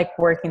just didn't like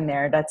working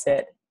there. That's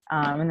it.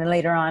 And then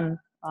later on,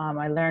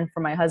 I learned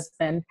from my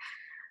husband.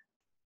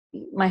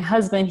 My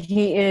husband,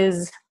 he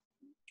is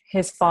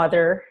his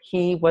father.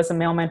 He was a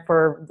mailman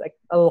for like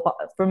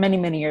for many,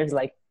 many years,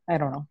 like, I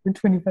don't know, for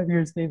 25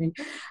 years maybe.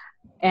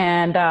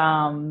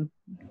 And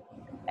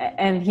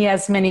he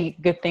has many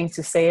good things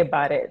to say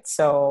about it.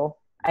 So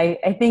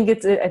I think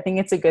it's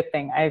a good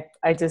thing.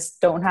 I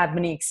just don't have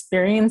many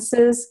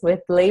experiences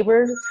with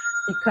labor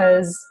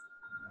because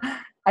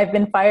I've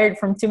been fired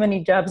from too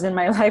many jobs in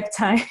my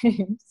lifetime.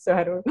 So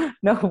I don't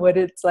know what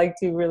it's like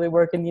to really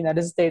work in the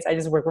United States. I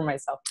just work for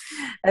myself.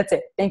 That's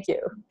it. Thank you.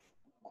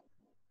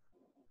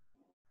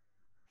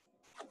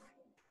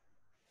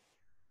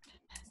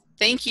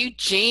 Thank you,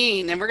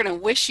 Jane. And we're going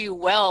to wish you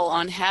well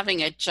on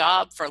having a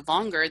job for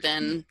longer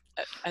than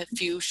a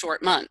few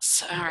short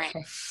months. All right.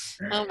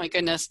 Oh my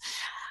goodness.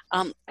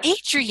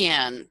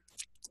 Adrian,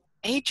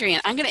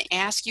 I'm going to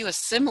ask you a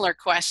similar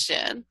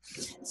question.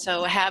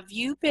 So have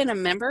you been a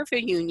member of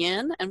a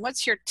union, and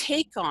what's your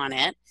take on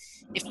it?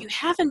 If you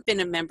haven't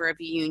been a member of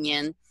a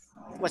union,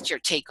 what's your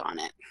take on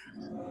it?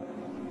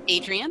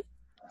 Adrian?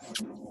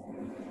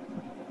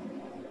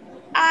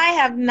 I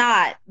have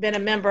not been a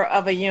member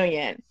of a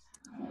union.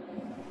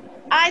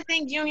 I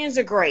think unions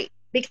are great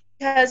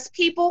because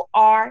people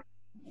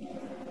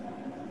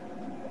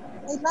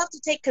they love to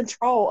take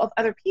control of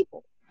other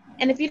people.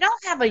 And if you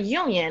don't have a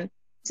union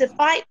to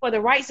fight for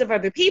the rights of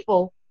other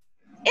people,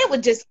 it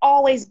would just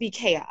always be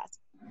chaos.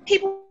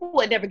 People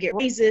would never get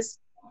raises.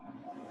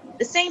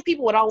 The same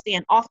people would always be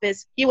in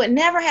office. You would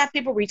never have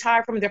people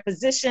retire from their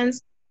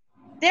positions.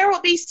 There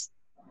would be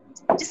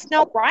just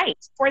no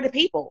rights for the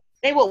people.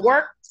 They would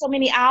work so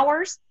many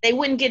hours. They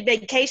wouldn't get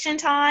vacation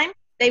time.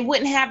 They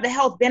wouldn't have the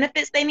health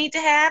benefits they need to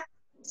have.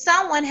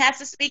 Someone has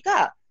to speak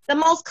up. The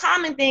most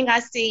common thing I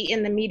see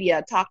in the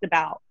media talked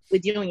about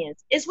with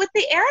unions is with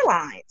the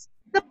airlines.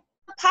 The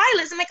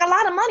pilots make a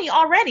lot of money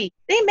already.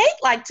 They make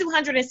like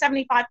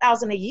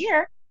 $275,000 a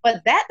year,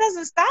 but that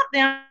doesn't stop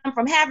them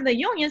from having the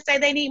union say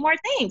they need more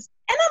things.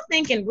 And I'm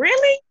thinking,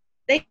 really?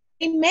 They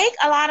make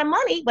a lot of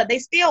money, but they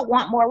still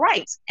want more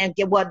rights. And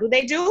what do?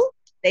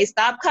 They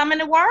stop coming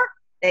to work.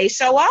 They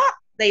show up.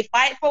 They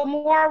fight for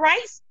more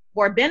rights,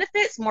 more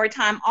benefits, more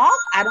time off.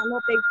 I don't know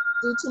if they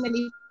do too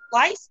many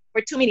flights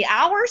for too many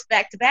hours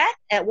back to back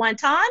at one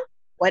time.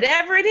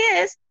 Whatever it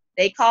is,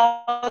 they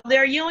call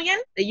their union.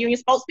 The union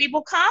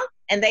spokespeople come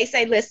and they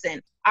say,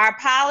 listen, our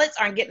pilots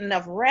aren't getting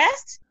enough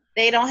rest.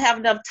 They don't have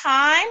enough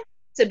time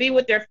to be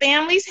with their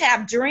families,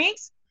 have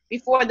drinks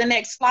before the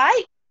next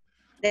flight.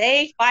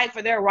 They fight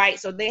for their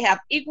rights so they have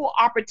equal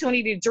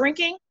opportunity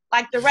drinking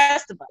like the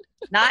rest of us.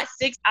 Not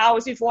 6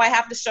 hours before I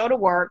have to show to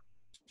work.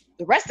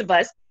 The rest of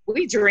us,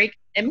 we drink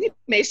and we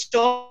may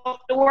show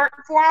up to work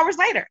 4 hours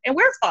later and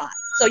we're fine.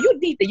 So you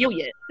need the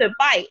union to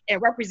fight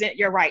and represent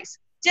your rights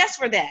just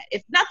for that.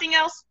 If nothing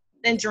else,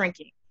 then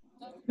drinking.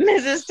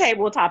 Mrs.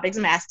 Table Topics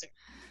Master.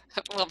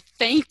 Well,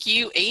 thank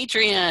you,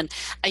 Adrian.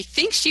 I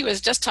think she was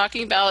just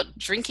talking about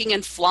drinking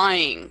and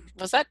flying.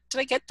 Did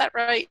I get that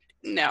right?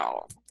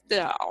 No.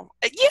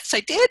 Yes,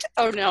 I did.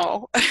 Oh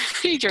no,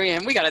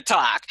 Adrian, we got to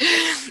talk.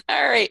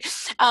 All right.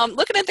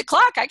 Looking at the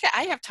clock,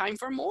 I have time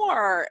for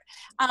more.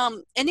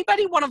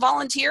 Anybody want to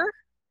volunteer?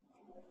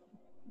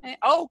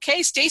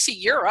 Okay, Stacy,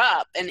 you're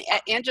up, and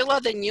Angela,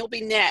 then you'll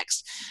be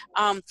next.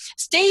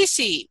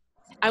 Stacy,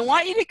 I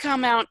want you to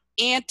come out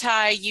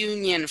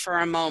anti-union for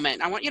a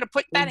moment. I want you to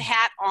put that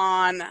hat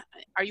on.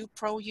 Are you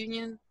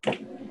pro-union?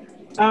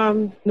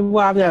 Well,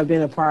 I've never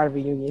been a part of a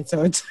union,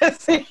 so it's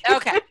just okay. All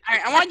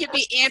right. I want you to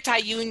be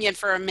anti-union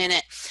for a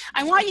minute.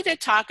 I want you to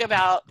talk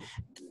about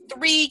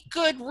 3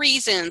 good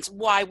reasons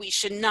why we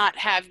should not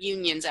have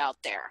unions out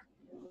there.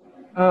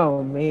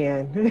 Oh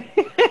man.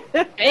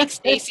 Thanks,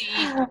 Stacy.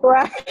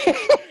 Right.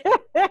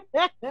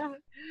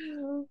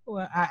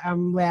 Well,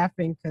 I'm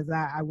laughing because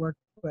I work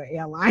for an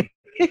airline,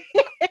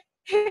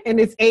 and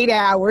it's 8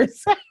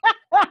 hours.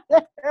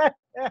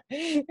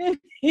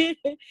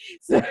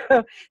 So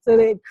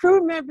the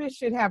crew members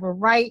should have a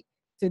right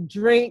to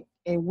drink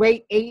and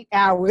wait 8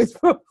 hours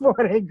before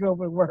they go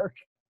to work.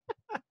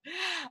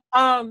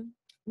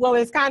 Well,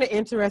 it's kind of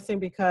interesting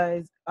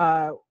because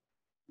a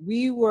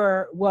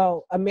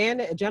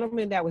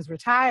gentleman that was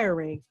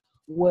retiring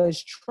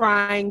was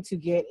trying to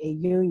get a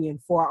union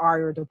for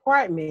our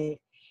department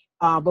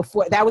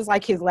before. That was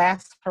like his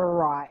last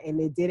hurrah, and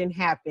it didn't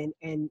happen.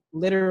 And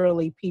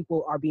literally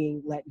people are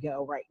being let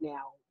go right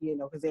now,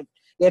 because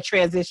they're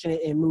transitioning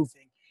and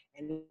moving.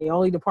 And the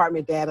only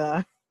department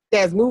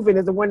that's moving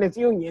is the one that's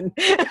union.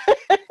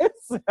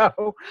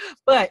 So,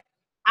 but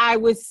I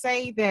would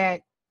say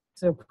that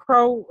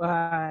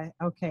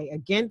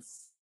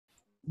against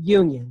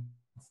unions.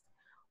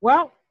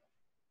 Well,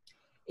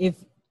 if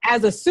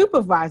as a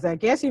supervisor, I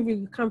guess if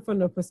you come from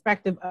the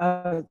perspective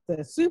of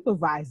the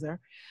supervisor,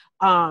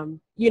 by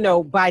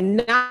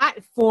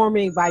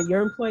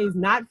your employees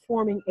not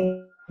forming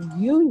a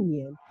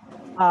union,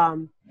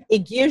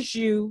 it gives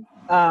you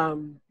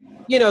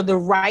the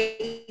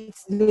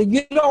rights.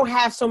 You don't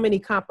have so many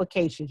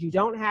complications. You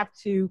don't have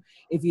to,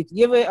 if you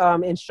give it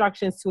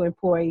instructions to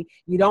employee,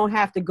 you don't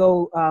have to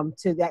go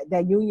to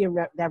that union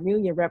rep. That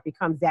union rep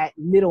becomes that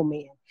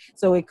middleman.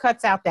 So it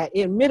cuts out that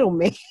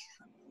middleman.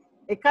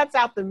 It cuts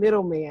out the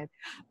middleman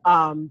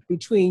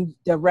between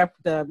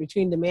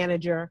between the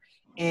manager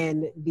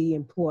and the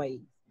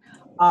employee.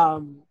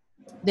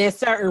 There's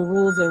certain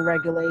rules and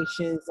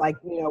regulations, like,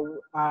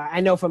 I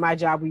know for my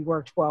job, we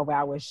work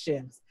 12-hour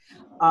shifts.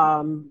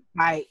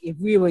 If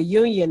we were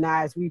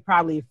unionized, we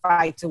probably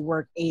fight to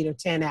work 8 or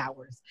 10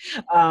 hours.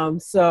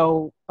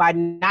 So by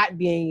not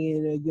being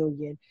in a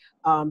union,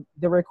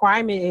 the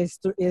requirement is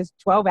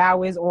 12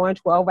 hours on,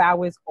 12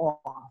 hours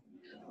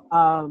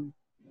off.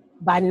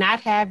 By not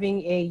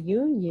having a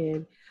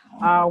union,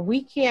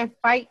 we can't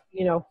fight,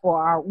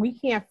 we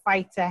can't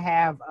fight to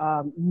have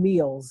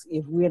meals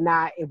if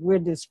we're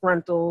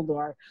disgruntled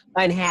or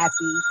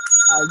unhappy.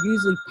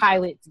 Usually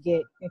pilots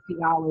get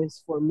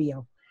 $50 for a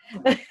meal.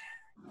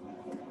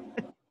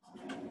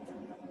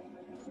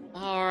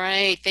 All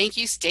right, thank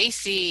you,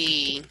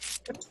 Stacy.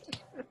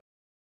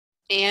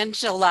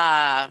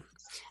 Angela,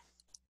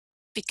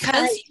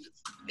 because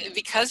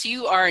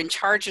you are in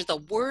charge of the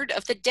word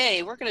of the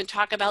day, we're going to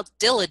talk about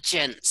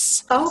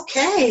diligence.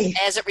 Okay.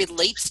 As it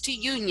relates to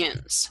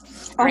unions.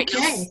 Okay. Right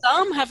now,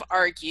 some have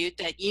argued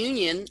that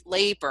union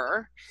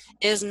labor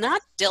is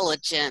not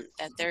diligent,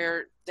 that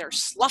they're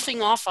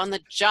sloughing off on the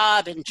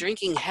job and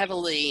drinking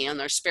heavily in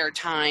their spare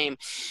time.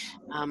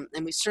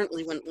 And we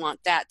certainly wouldn't want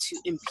that to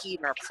impede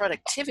our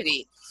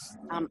productivity.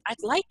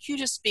 I'd like you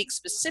to speak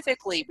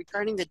specifically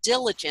regarding the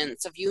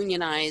diligence of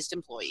unionized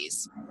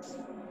employees.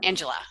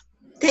 Angela.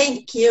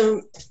 Thank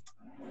you,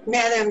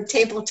 Madam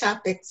Table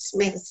Topics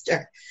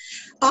Master.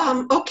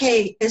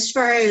 Okay, as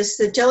far as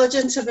the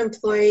diligence of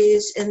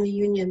employees and the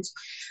unions,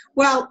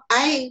 well,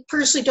 I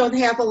personally don't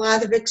have a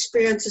lot of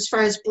experience as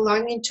far as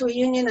belonging to a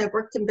union. I've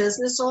worked in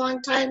business a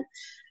long time.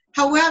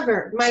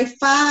 However, my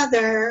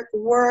father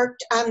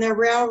worked on the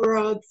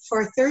railroad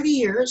for 30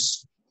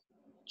 years.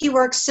 He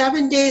worked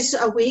 7 days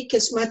a week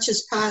as much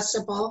as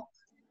possible,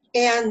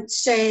 and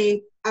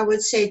I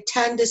would say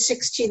 10 to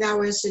 16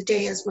 hours a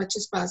day as much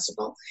as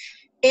possible.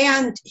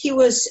 And he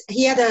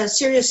had a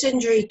serious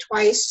injury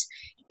twice.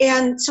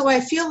 And so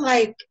I feel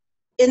like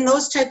in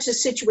those types of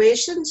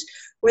situations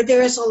where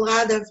there is a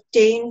lot of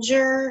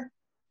danger,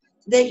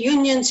 that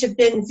unions have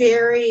been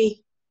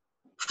very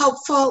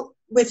helpful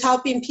with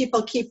helping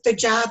people keep their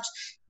jobs,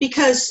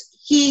 because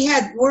he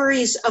had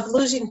worries of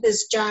losing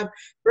his job,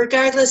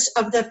 regardless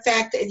of the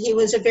fact that he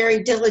was a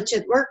very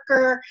diligent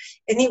worker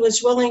and he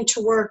was willing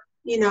to work,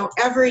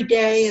 every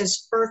day,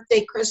 his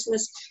birthday,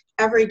 Christmas,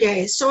 every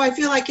day. So I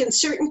feel like in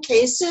certain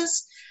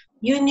cases,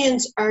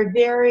 unions are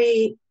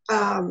very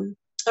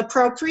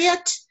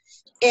appropriate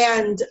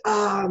and,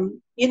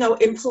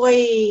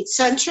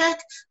 employee-centric,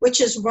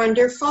 which is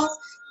wonderful.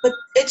 But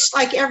it's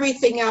like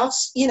everything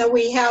else.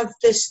 We have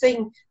this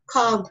thing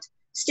called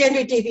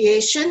standard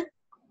deviation,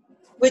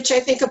 which I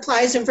think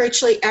applies in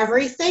virtually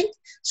everything.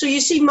 So you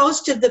see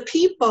most of the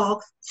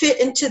people fit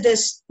into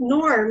this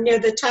norm near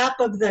the top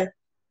of the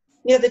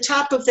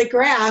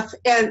graph,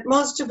 and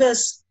most of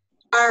us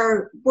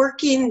are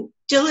working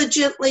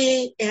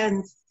diligently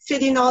and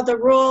fitting all the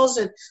rules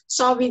and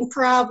solving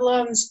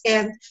problems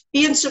and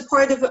being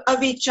supportive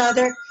of each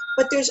other.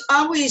 But there's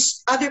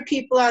always other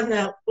people on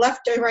the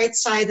left or right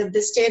side of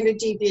the standard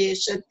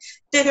deviation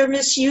that are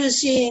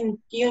misusing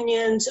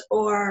unions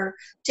or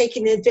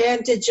taking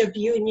advantage of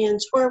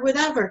unions or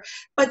whatever.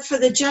 But for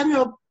the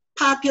general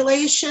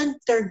population,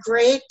 they're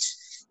great.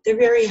 They're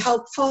very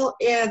helpful,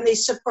 and they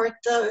support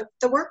the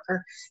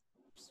worker.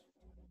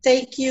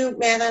 Thank you,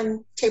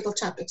 Madam Table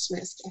Topics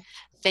Master.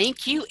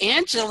 Thank you,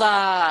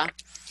 Angela.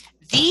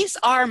 These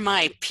are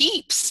my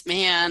peeps,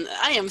 man.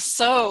 I am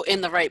so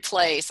in the right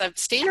place. I'm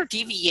standard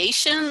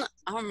deviation,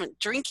 I'm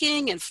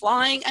drinking and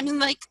flying.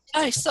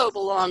 I so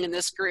belong in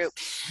this group.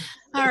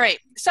 All right,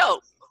 so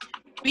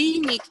we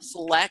need to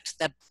select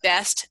the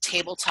best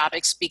table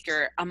topic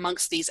speaker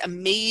amongst these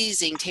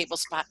amazing table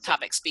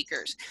topic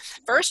speakers.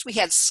 First, we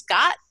had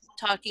Scott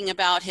talking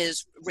about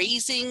his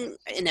raising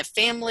in a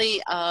family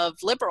of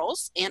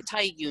liberals,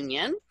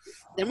 anti-union.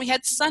 Then we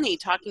had Sunny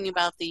talking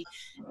about the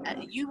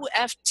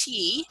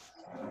UFT.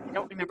 I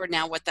don't remember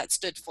now what that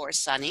stood for,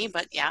 Sunny,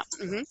 but yeah.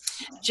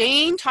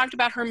 Jane talked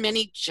about her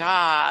many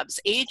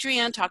jobs.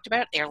 Adrienne talked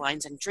about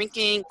airlines and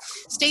drinking.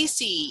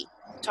 Stacy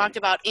talked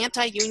about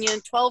anti-union,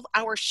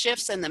 12-hour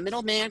shifts, and the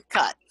middleman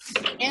cut.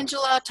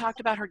 Angela talked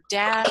about her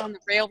dad on the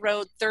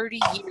railroad, 30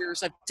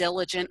 years of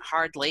diligent,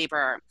 hard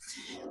labor.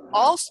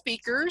 All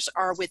speakers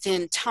are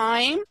within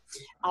time.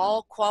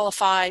 All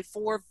qualify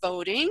for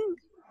voting.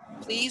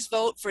 Please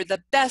vote for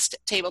the best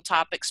table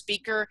topic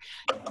speaker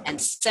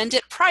and send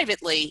it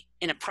privately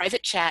in a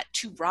private chat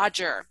to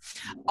Roger.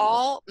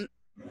 All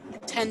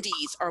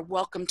attendees are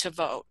welcome to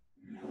vote,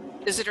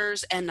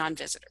 visitors and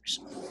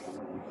non-visitors.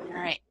 All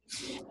right.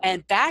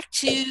 And back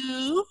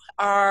to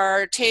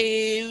our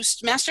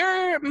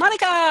Toastmaster,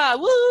 Monica.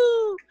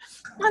 Woo!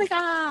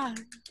 Monica.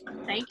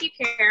 Thank you,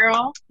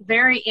 Carol.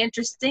 Very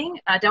interesting.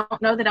 I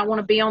don't know that I want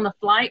to be on the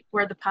flight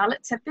where the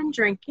pilots have been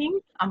drinking.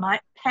 I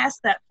might pass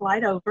that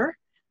flight over,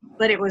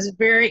 but it was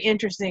very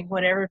interesting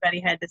what everybody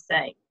had to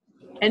say.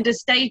 And to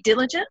stay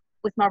diligent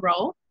with my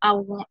role, I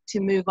want to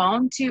move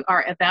on to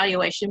our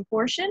evaluation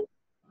portion.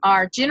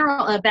 Our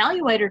general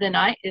evaluator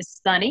tonight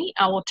is Sunny.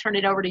 I will turn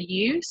it over to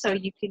you so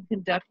you can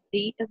conduct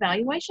the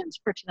evaluations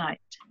for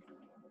tonight.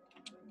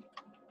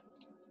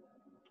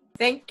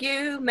 Thank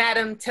you,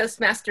 Madam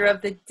Toastmaster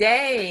of the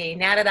Day.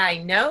 Now that I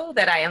know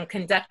that I am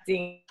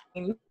conducting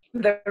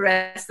the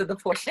rest of the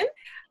portion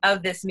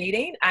of this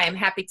meeting, I am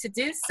happy to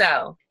do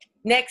so.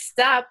 Next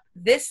up,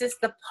 this is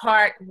the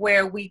part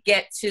where we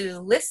get to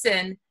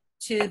listen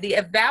to the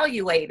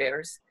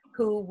evaluators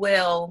who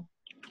will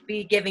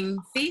be giving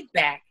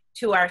feedback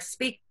to our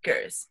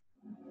speakers.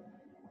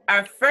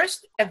 Our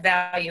first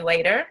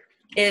evaluator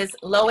is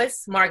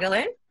Lois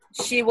Margolin.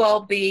 She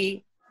will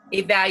be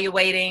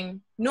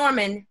evaluating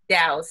Norman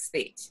Dow's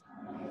speech.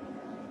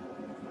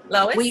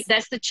 Lois?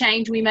 That's the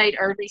change we made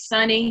early,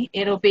 Sunny.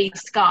 It'll be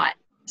Scott.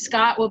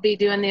 Scott will be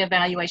doing the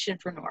evaluation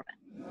for Norman.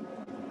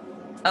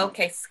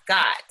 Okay,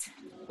 Scott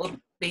will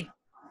be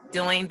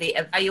doing the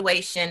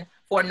evaluation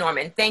for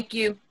Norman. Thank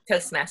you,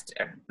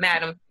 Toastmaster,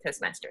 Madam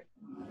Toastmaster.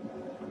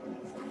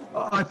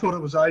 I thought it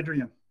was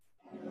Adrian.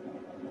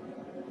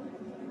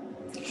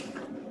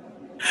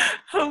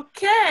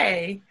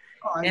 Okay.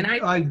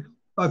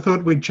 I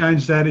thought we'd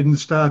change that in the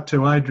start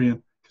to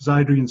Adrian, because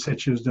Adrian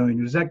said she was doing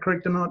it. Is that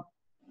correct or not?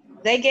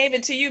 They gave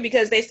it to you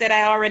because they said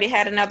I already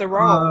had another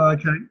role.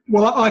 Okay.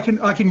 Well, I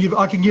can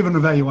give an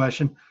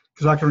evaluation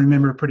because I can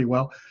remember it pretty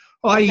well.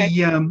 Okay.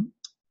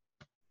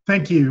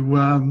 Thank you,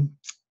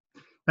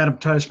 Madam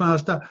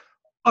Toastmaster.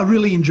 I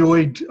really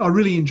enjoyed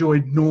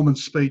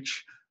Norman's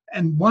speech,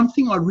 and one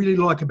thing I really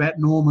like about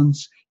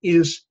Norman's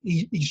is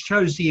he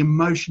shows the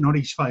emotion on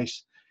his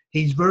face.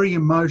 He's very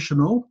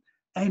emotional,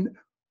 and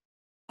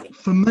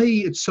for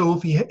me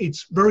itself,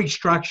 it's very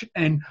structured,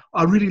 and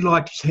I really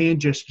liked his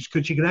hand gestures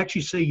because you could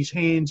actually see his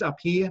hands up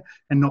here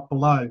and not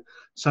below.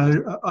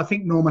 So I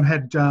think Norman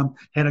had a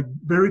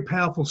very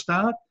powerful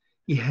start.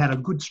 He had a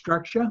good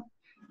structure.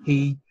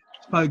 He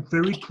spoke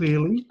very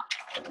clearly.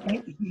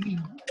 He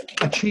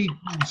achieved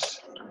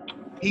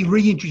he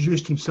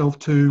reintroduced himself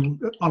to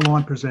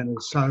online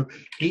presenters. So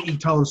he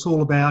told us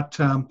all about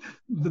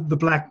the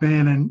black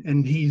man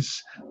and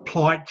his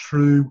plight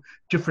through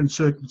different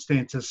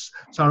circumstances.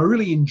 So I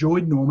really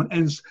enjoyed Norman.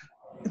 And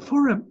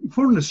for an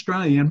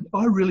Australian,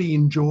 I really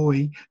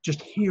enjoy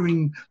just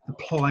hearing the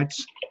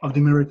plights of the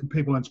American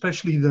people, and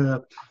especially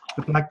the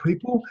black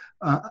people.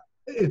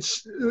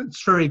 It's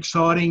very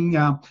exciting.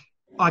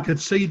 I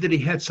could see that he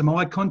had some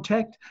eye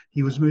contact.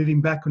 He was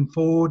moving back and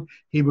forward.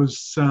 He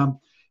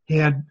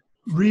had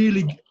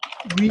really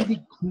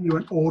clear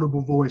and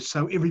audible voice,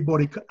 so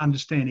everybody could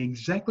understand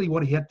exactly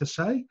what he had to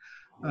say.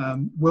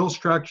 Well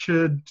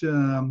structured.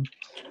 I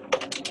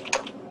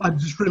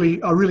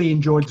really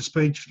enjoyed the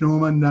speech,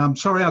 Norman.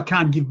 Sorry I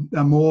can't give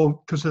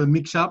more because of the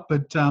mix-up,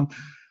 but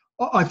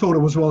I thought it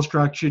was well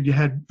structured. You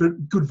had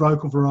good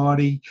vocal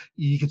variety.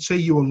 You could see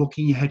you were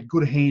looking. You had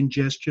good hand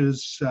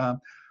gestures.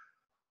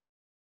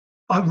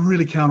 I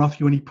really can't offer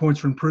you any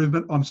points for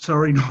improvement. I'm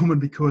sorry, Norman,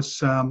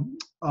 because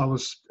I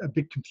was a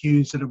bit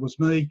confused that it was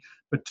me.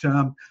 But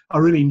I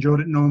really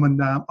enjoyed it,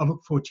 Norman. I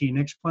look forward to your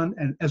next one.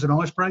 And as an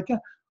icebreaker,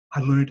 I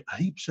learned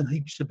heaps and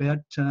heaps about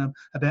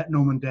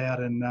Norman Dowd,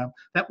 and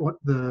that what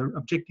the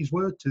objectives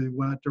were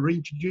to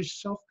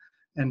reintroduce yourself.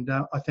 And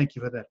I thank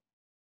you for that.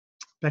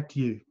 Back to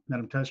you,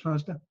 Madam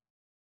Toastmaster.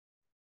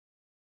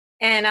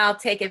 And I'll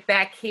take it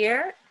back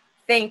here.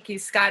 Thank you,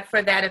 Scott,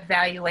 for that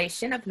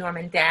evaluation of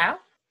Norman Dowd.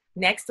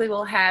 Next, we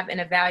will have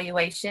an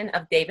evaluation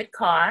of David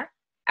Carr.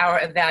 Our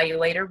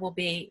evaluator will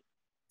be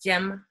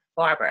Jim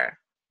Barber.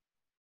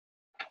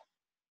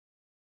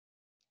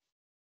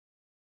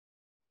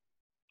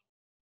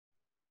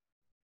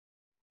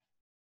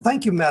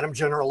 Thank you, Madam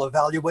General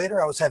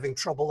Evaluator. I was having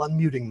trouble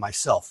unmuting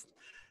myself.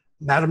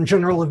 Madam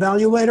General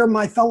Evaluator,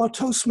 my fellow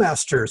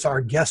Toastmasters,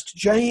 our guest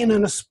Jane,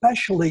 and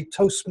especially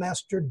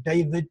Toastmaster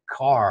David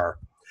Carr.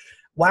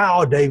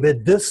 Wow,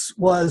 David, this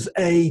was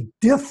a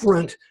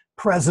different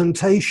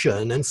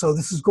presentation, and so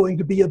this is going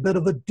to be a bit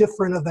of a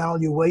different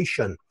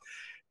evaluation.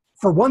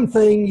 For one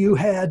thing, you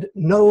had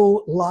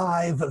no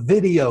live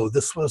video.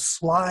 This was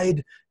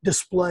slide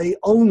display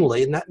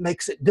only, and that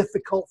makes it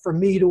difficult for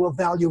me to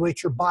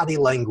evaluate your body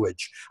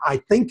language. I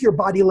think your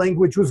body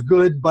language was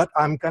good, but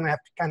I'm going to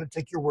have to kind of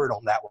take your word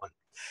on that one.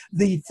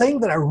 The thing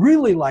that I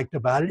really liked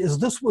about it is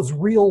this was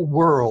real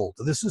world.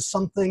 This is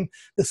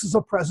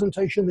a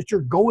presentation that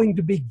you're going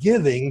to be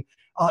giving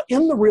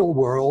in the real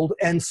world,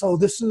 and so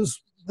this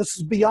is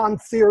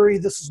beyond theory.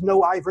 This is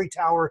no ivory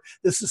tower.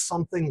 This is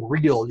something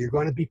real. You're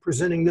going to be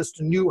presenting this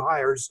to new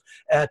hires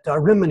at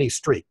Rimini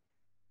Street.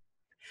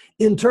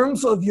 In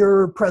terms of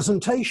your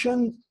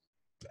presentation,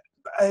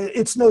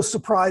 it's no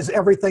surprise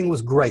everything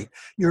was great.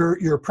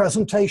 Your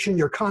presentation,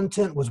 your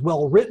content was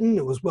well written,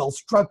 it was well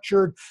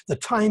structured, the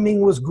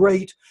timing was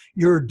great,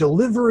 your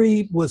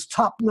delivery was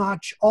top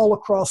notch all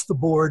across the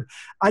board.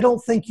 I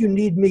don't think you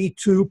need me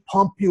to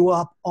pump you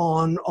up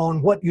on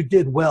what you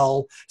did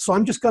well, so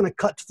I'm just going to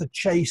cut to the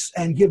chase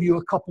and give you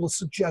a couple of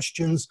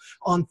suggestions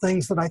on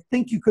things that I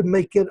think you could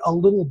make it a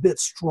little bit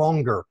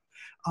stronger.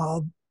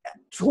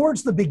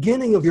 Towards the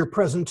beginning of your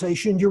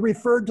presentation, you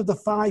referred to the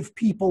 5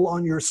 people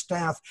on your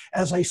staff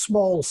as a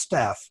small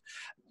staff.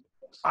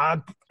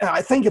 I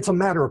think it's a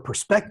matter of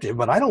perspective,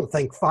 but I don't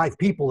think 5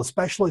 people,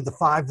 especially the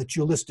 5 that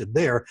you listed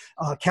there,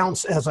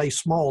 counts as a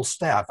small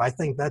staff. I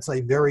think that's a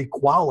very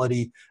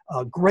quality,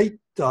 great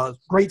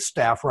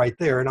staff right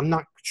there. And I'm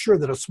not sure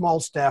that a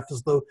small staff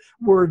is the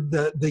word,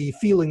 the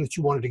feeling that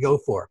you wanted to go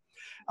for.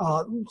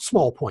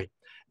 Small point.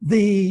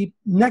 The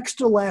next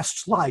to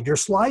last slide, your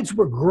slides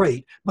were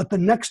great, but the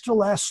next to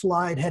last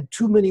slide had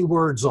too many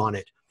words on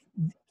it.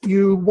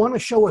 You want to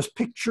show us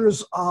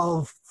pictures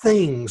of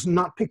things,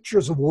 not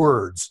pictures of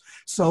words.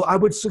 So I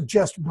would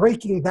suggest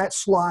breaking that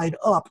slide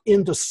up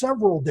into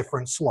several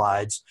different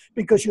slides,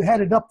 because you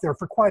had it up there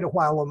for quite a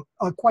while,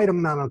 quite an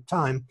amount of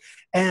time.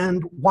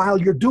 And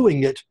while you're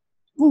doing it,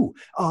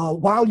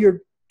 while you're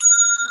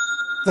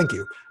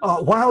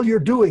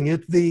doing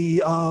it,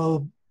 the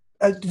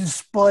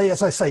display,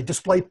 as I say,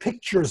 display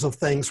pictures of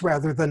things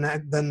rather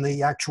than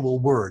the actual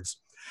words.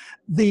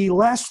 The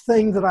last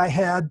thing that I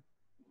had,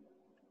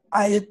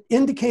 I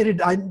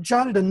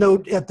jotted a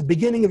note at the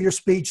beginning of your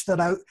speech that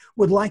I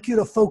would like you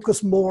to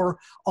focus more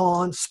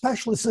on,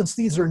 especially since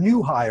these are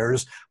new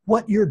hires,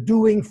 what you're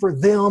doing for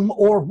them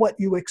or what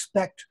you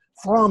expect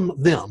from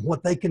them,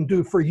 what they can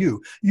do for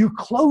you. You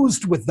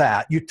closed with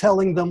that. You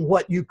telling them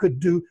what you could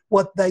do,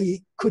 what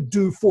they could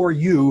do for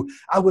you.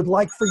 I would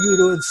like for you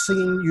to have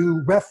seen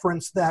you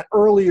reference that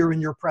earlier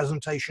in your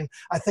presentation.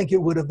 I think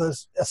it would have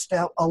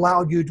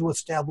allowed you to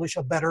establish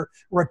a better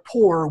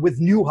rapport with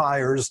new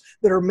hires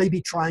that are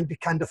maybe trying to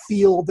kind of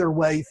feel their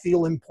way,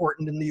 feel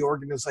important in the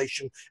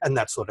organization, and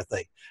that sort of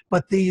thing.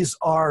 But these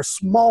are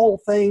small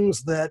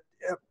things that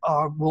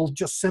will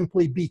just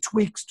simply be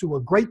tweaks to a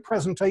great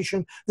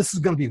presentation. This is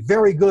going to be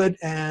very good,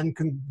 and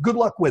good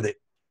luck with it.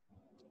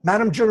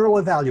 Madam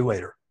General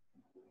Evaluator.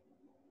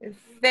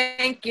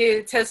 Thank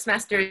you,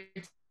 Toastmaster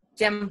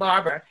Jim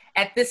Barber.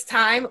 At this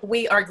time,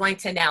 we are going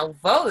to now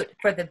vote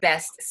for the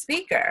best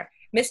speaker.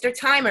 Mr.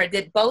 Timer,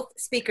 did both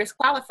speakers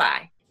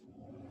qualify?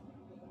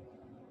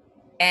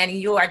 And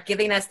you are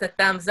giving us the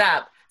thumbs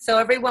up. So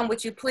everyone,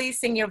 would you please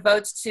send your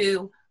votes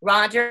to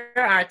Roger,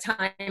 our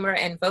timer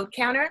and vote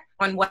counter,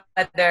 on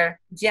whether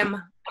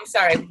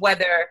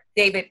whether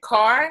David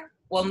Carr,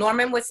 well,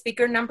 Norman was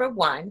speaker number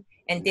 1,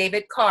 and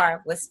David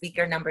Carr was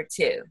speaker number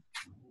 2.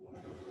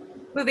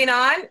 Moving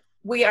on,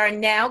 we are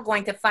now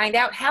going to find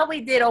out how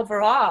we did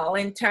overall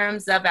in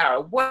terms of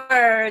our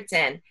words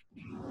and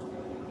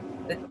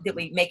did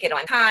we make it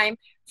on time.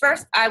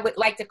 First, I would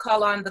like to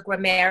call on the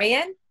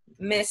grammarian,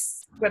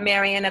 Miss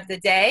Grammarian of the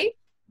Day.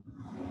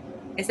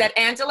 Is that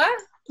Angela?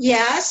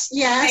 Yes,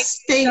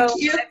 thank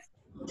you.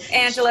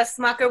 Angela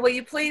Smucker, will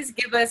you please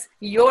give us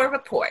your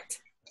report?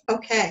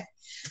 Okay.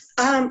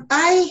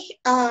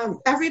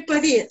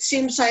 Everybody, it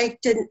seems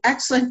like, did an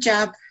excellent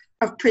job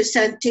of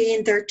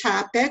presenting their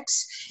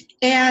topics.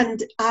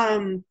 And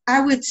I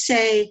would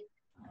say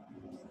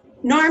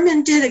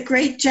Norman did a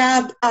great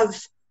job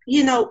of,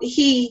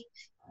 it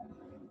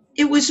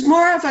was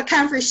more of a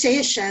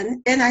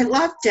conversation, and I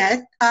loved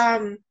it.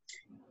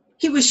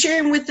 He was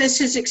sharing with us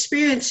his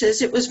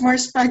experiences. It was more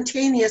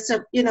spontaneous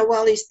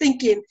while he's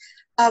thinking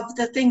of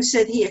the things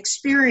that he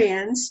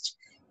experienced.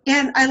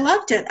 And I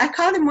loved it. I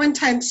caught him one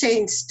time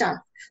saying stuff.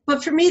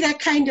 But for me, that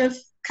kind of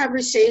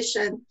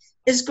conversation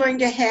is going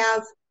to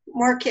have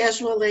more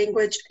casual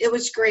language. It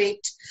was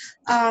great.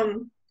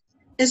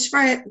 As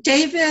far as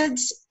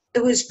David's,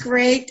 it was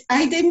great.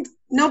 I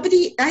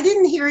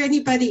didn't hear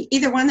anybody,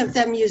 either one of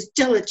them, use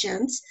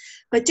diligence.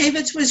 But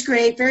David's was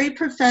great, very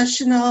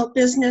professional,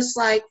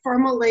 business-like,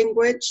 formal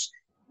language,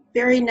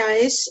 very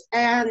nice.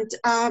 And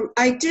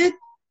I did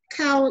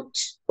count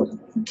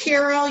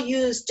Carol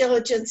used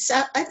diligence,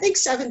 I think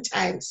 7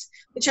 times,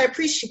 which I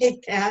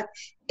appreciate that.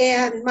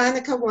 And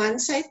Monica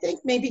once, I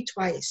think, maybe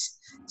twice.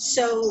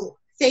 So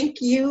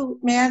thank you,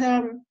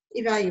 Madam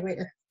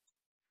Evaluator.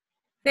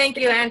 Thank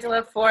you,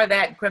 Angela, for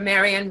that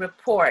grammarian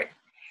report.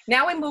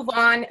 Now we move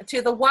on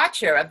to the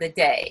watcher of the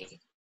day.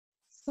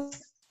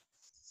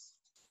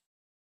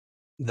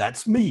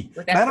 That's me,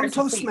 Madam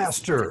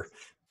Toastmaster.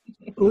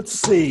 Let's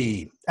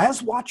see.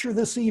 As watcher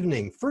this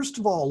evening, first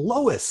of all,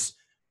 Lois.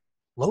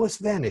 Lois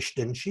vanished,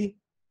 didn't she?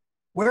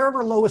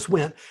 Wherever Lois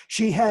went,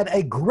 she had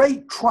a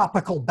great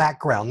tropical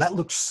background. That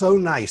looked so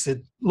nice.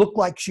 It looked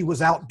like she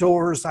was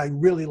outdoors. I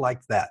really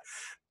liked that.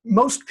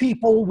 Most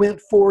people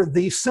went for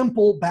the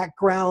simple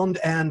background,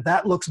 and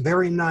that looks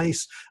very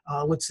nice.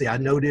 Let's see, I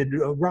noted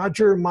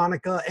Roger,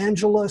 Monica,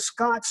 Angela,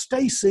 Scott,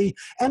 Stacy,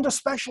 and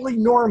especially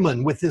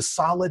Norman with his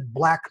solid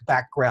black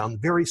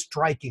background. Very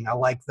striking. I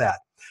like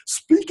that.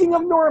 Speaking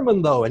of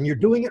Norman, though, and you're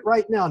doing it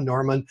right now,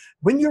 Norman,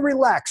 when you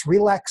relax,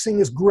 relaxing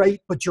is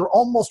great, but you're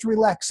almost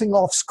relaxing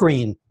off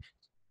screen.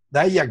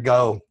 There you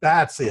go.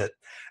 That's it.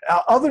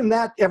 Other than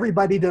that,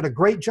 everybody did a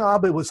great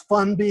job. It was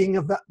fun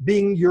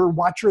being your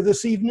watcher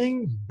this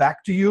evening.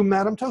 Back to you,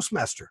 Madam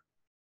Toastmaster.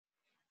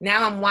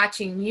 Now I'm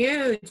watching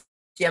you,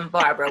 Jim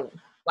Barber,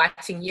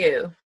 watching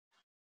you.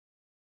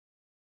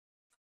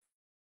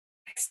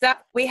 Next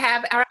up, we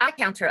have our eye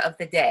counter of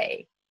the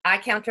day. Eye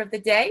counter of the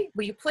day,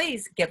 will you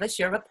please give us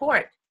your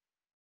report?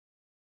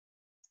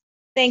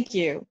 Thank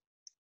you.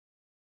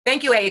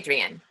 Thank you,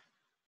 Adrian.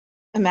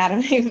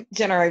 Madam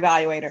General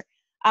Evaluator.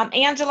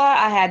 Angela,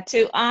 I had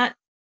two can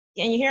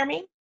you hear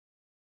me?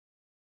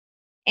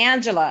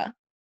 Angela,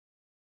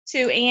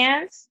 2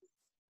 ands,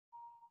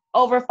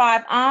 over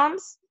 5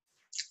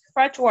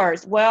 crutch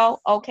words,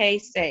 well, okay,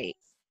 stay.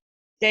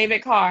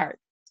 David Card,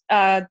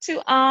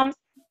 2 a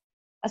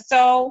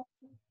so,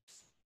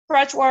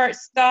 crutch words,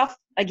 stuff,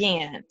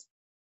 again.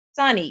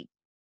 Sunny,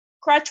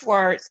 crutch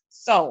words,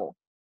 so.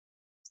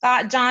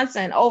 Scott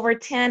Johnson, over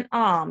 10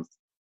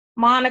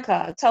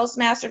 Monica,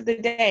 Toastmaster of the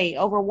day,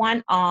 over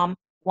 1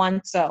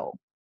 1 so.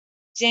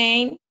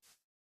 Jane,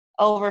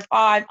 over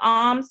 5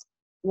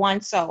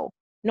 1 so.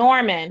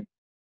 Norman,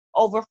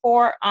 over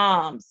 4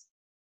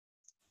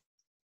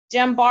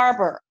 Jim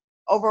Barber,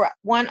 over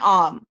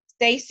 1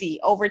 Stacy,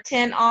 over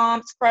 10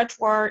 crutch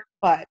word,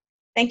 but.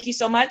 Thank you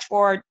so much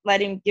for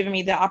giving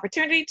me the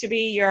opportunity to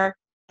be your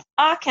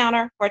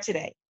counter for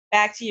today.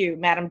 Back to you,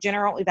 Madam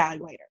General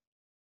Evaluator.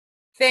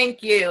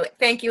 Thank you.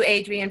 Thank you,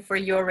 Adrian, for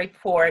your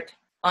report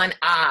on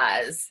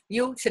Oz.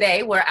 You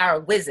today were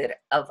our Wizard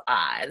of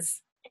Oz.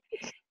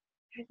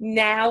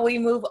 Now we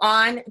move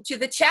on to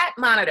the chat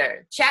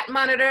monitor. Chat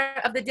monitor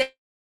of the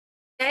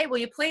day, will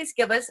you please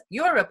give us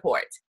your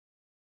report?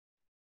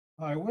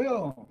 I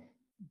will.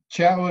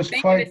 Chat was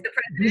Thank quite you, Mr.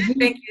 President. busy.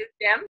 Thank you,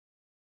 Jim.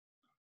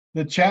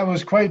 The chat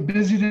was quite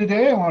busy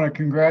today. I want to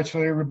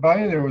congratulate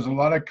everybody. There was a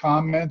lot of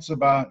comments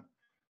about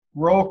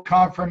role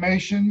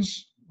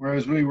confirmations,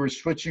 whereas we were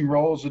switching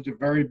roles at the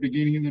very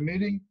beginning of the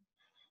meeting.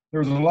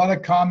 There was a lot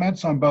of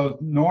comments on both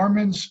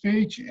Norman's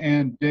speech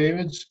and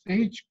David's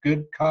speech.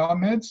 Good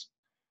comments,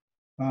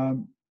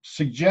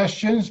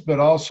 suggestions,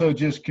 but also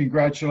just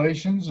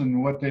congratulations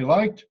and what they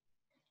liked.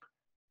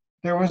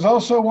 There was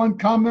also one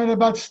comment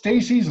about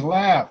Stacy's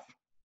laugh.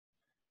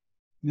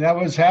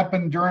 That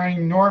happened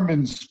during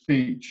Norman's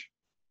speech.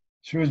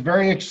 She was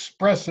very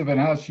expressive in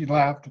how she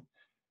laughed.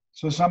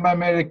 So somebody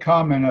made a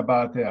comment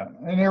about that.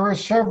 And there were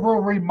several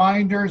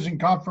reminders and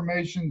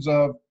confirmations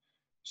of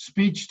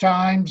speech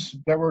times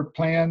that were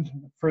planned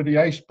for the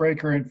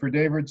icebreaker and for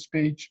David's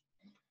speech.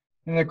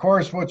 And of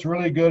course, what's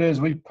really good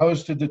is we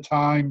posted the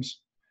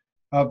times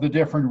of the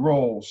different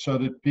roles so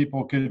that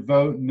people could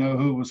vote and know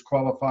who was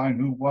qualified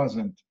and who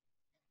wasn't.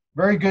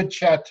 Very good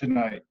chat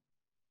tonight.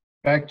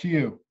 Back to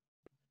you.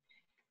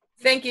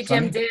 Thank you,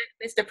 Jim Dent,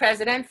 Mr.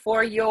 President,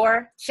 for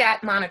your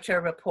chat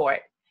monitor report.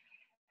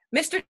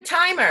 Mr.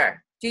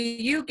 Timer, do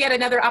you get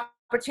another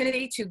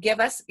opportunity to give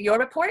us your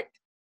report?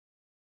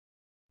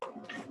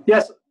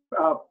 Yes,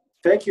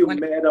 thank you,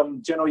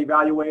 Madam General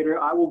Evaluator.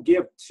 I will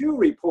give 2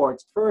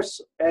 reports.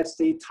 First, as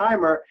the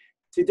timer,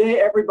 today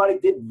everybody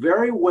did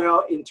very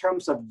well in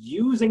terms of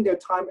using their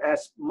time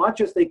as much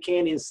as they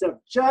can instead of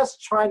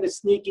just trying to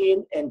sneak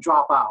in and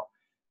drop out.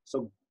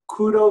 So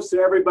kudos to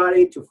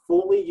everybody to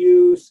fully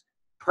use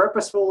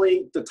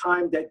purposefully the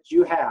time that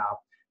you have.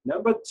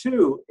 Number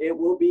 2, it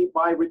will be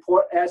my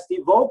report as the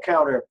vote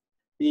counter.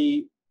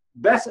 The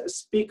best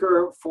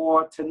speaker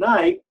for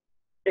tonight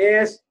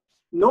is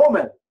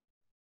Norman.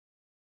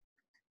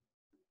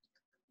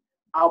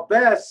 Our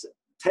best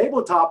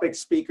table topic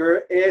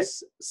speaker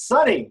is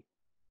Sunny.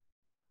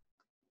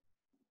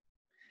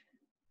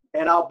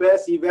 And our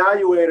best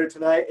evaluator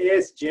tonight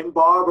is Jim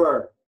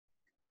Barber.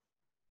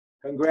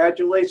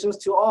 Congratulations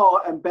to all,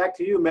 and back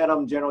to you,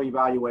 Madam General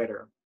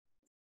Evaluator.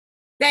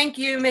 Thank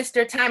you,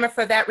 Mr. Timer,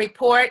 for that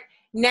report.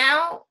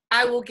 Now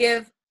I will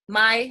give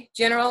my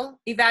general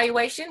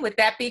evaluation. Would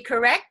that be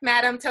correct,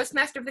 Madam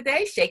Toastmaster of the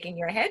Day? Shaking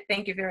your head.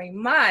 Thank you very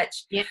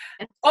much. Yeah.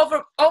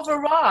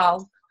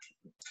 Overall,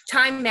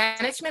 time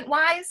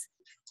management-wise,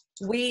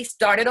 we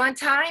started on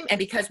time, and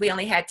because we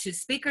only had 2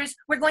 speakers,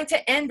 we're going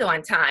to end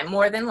on time,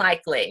 more than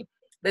likely.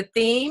 The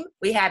theme,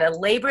 we had a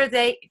Labor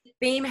Day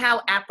theme,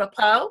 how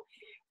apropos,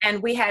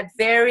 and we had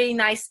very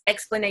nice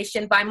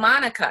explanation by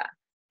Monica.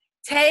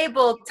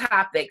 Table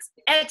topics,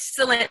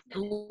 excellent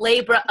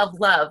labor of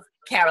love,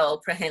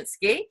 Carol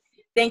Prahinsky.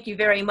 Thank you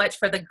very much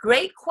for the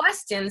great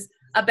questions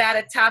about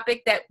a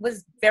topic that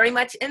was very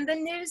much in the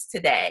news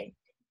today.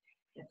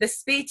 The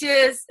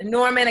speeches,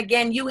 Norman,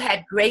 again, you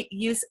had great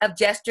use of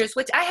gestures,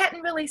 which I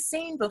hadn't really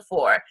seen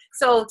before.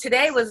 So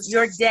today was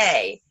your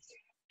day.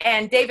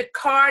 And David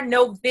Carr,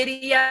 no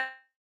video.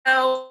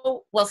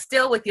 Well,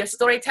 still with your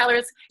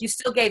storytellers, you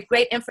still gave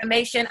great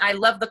information. I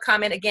love the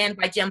comment again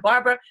by Jim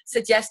Barber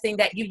suggesting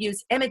that you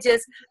use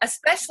images,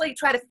 especially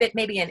try to fit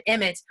maybe an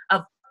image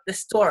of the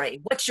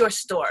story. What's your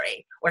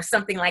story? Or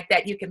something like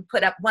that. You can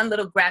put up one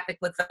little graphic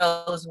with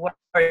those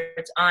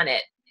words on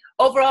it.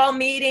 overall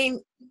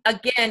meeting,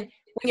 again,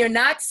 when you're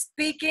not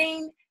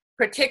speaking,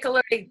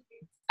 particularly,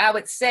 I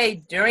would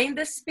say during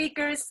the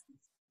speaker's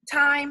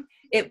time,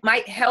 it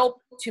might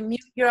help to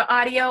mute your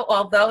audio,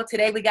 although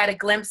today we got a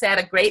glimpse at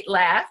a great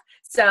laugh.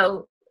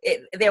 So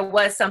there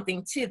was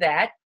something to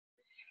that.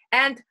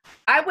 And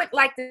I would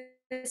like to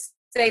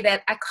say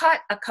that I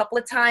caught a couple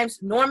of times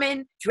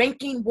Norman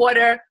drinking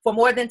water for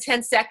more than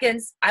 10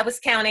 seconds. I was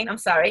counting, I'm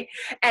sorry.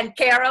 And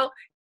Carol,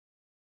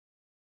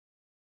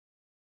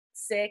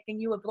 sick,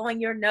 and you were blowing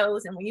your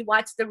nose, and when you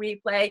watch the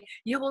replay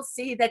you will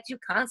see that you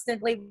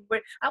constantly were,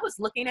 I was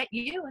looking at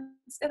you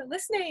instead of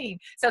listening.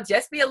 So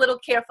just be a little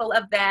careful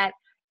of that.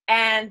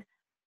 And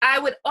I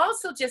would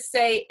also just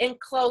say in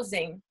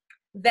closing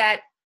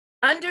that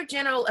under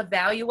general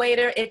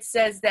evaluator it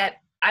says that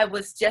I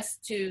was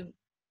just to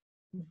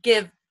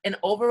give an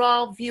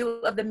overall view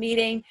of the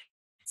meeting.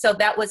 So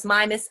that was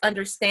my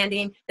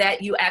misunderstanding,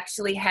 that you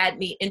actually had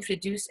me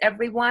introduce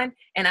everyone,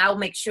 and I'll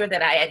make sure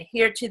that I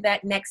adhere to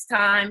that next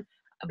time,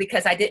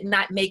 because I did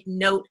not make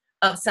note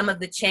of some of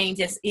the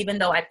changes, even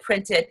though I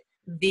printed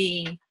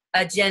the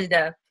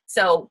agenda.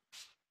 So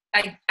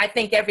I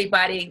think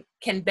everybody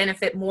can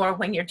benefit more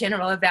when your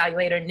general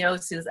evaluator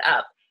knows who's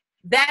up.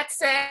 That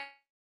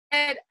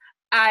said,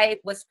 I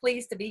was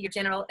pleased to be your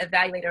general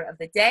evaluator of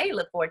the day.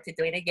 Look forward to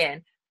doing it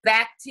again.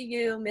 Back to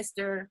you,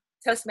 Mr.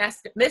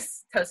 Toastmaster,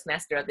 Miss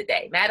Toastmaster of the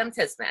day, Madam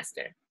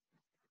Toastmaster.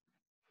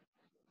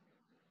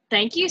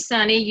 Thank you,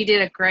 Sunny. You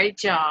did a great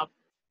job.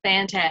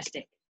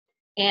 Fantastic.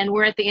 And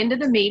we're at the end of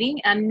the meeting.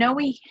 I know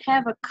we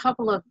have a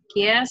couple of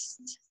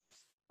guests.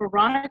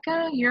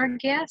 Veronica, you're a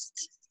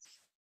guest?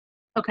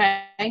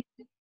 Okay.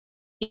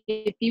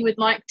 If you would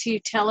like to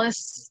tell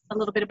us a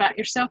little bit about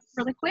yourself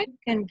really quick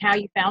and how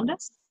you found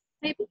us,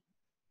 maybe.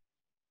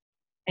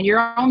 And you're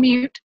on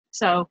mute,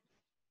 so.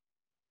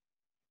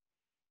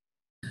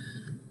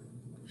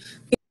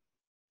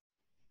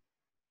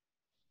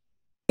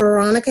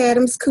 Veronica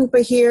Adams Cooper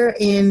here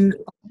in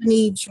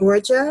Albany,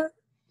 Georgia.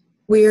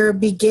 We're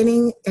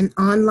beginning an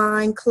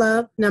online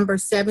club, number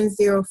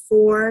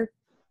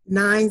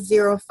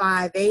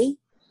 704-9058.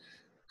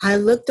 I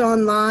looked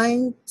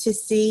online to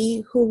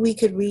see who we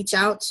could reach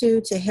out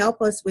to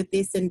help us with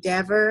this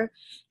endeavor,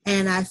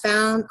 and I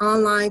found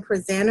online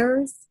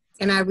presenters,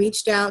 and I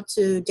reached out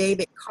to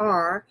David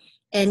Carr,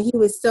 and he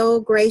was so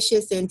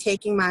gracious in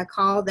taking my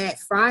call that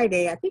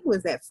Friday. I think it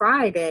was that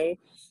Friday,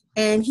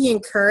 and he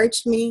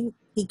encouraged me.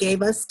 He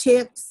gave us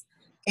tips,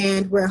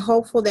 and we're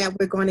hopeful that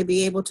we're going to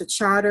be able to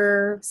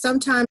charter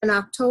sometime in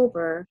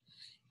October.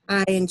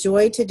 I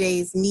enjoyed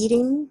today's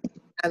meeting.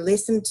 I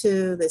listened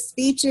to the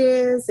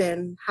speeches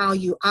and how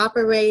you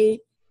operate,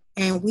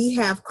 and we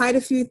have quite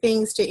a few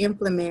things to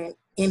implement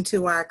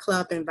into our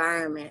club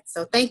environment.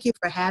 So thank you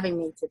for having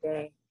me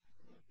today.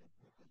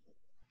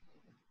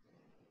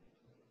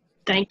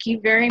 Thank you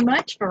very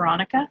much,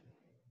 Veronica.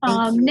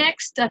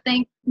 Next, I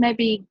think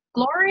maybe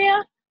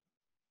Gloria.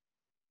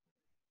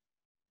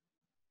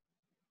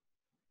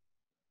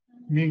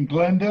 You mean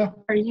Glenda?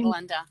 Are you?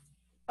 Glenda.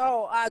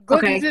 Oh, Glenda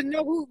Okay. didn't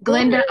know who.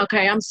 Glenda.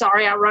 Okay, I'm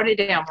sorry. I wrote it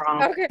down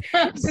wrong. Okay.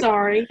 I'm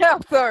sorry.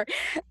 I'm sorry.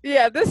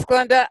 Yeah, this is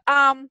Glenda.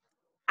 I'm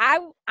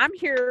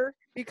here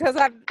because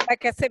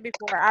like I said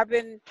before, I've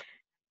been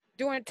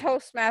doing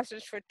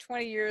Toastmasters for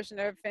 20 years and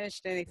never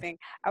finished anything.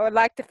 I would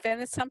like to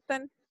finish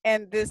something,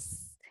 and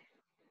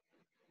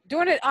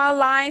doing it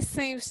online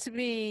seems to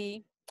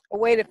be a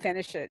way to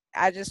finish it.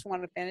 I just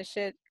want to finish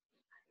it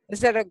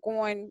instead of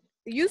going.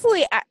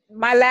 Usually,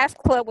 my last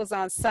club was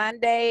on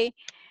Sunday.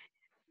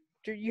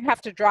 You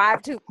have to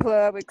drive to a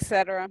club,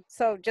 etc.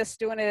 So just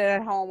doing it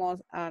at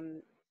home,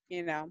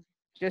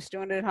 just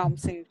doing it at home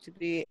seems to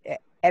be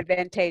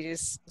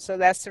advantageous. So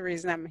that's the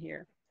reason I'm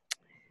here.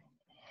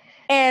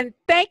 And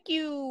thank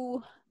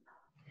you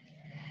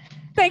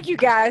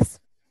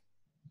guys.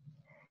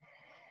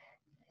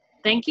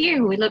 Thank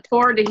you. We look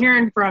forward to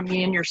hearing from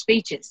you in your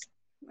speeches.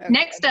 Okay.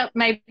 Next up,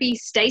 maybe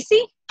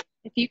Stacy,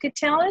 if you could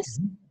tell us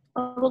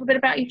a little bit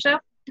about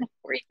yourself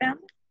before you found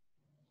it.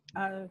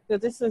 So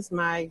this is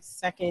my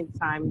second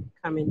time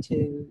coming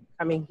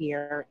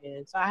here,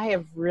 and so I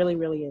have really,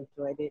 really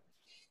enjoyed it.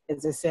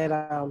 As I said,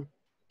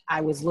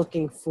 I was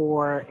looking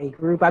for a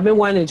group. I've been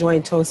wanting to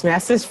join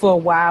Toastmasters for a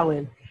while,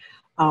 and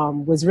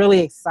was really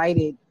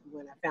excited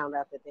when I found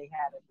out that they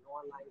had an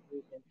online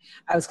group. And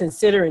I was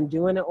considering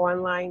doing it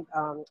online,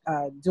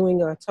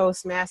 doing a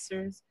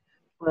Toastmasters,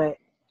 but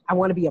I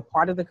want to be a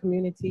part of the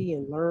community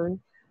and learn.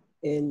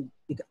 And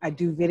I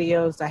do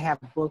videos, I have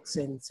books,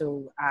 and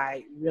so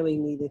I really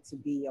needed to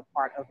be a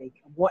part of a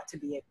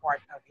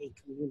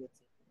community.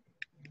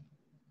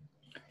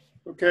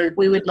 Okay.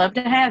 We would love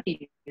to have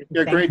you.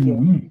 Yeah, great.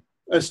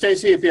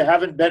 Stacy, if you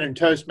haven't been in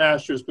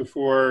Toastmasters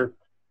before,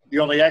 the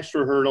only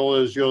extra hurdle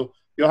is you'll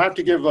have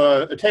to give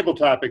a table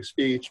topic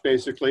speech,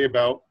 basically,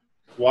 about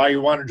why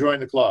you want to join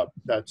the club.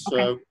 That's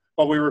okay.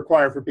 What we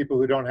require for people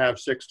who don't have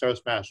 6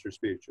 Toastmaster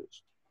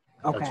speeches.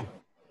 Okay.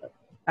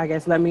 I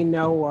guess let me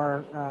know,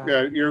 or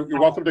yeah, you're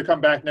welcome to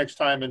come back next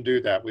time and do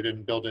that. We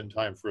didn't build in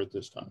time for it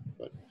this time,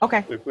 but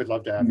okay, we'd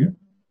love to have you.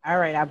 All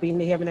right, I'll be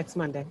here next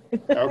Monday.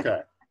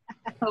 Okay.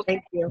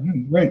 Thank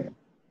you. Great.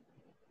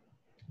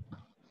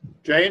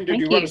 Jane, did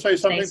Thank you want to say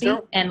something Stacy.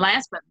 too? And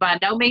last but by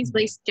no means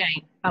least,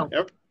 Jane. Oh,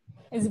 Yep.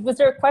 Was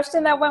there a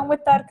question that went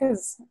with that?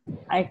 Because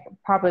I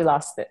probably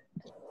lost it.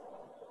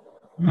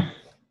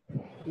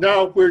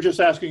 No, we're just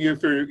asking you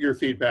for your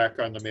feedback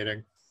on the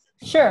meeting.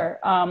 Sure.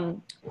 I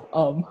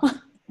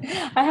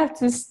have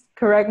to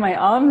correct my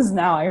ums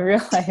now. I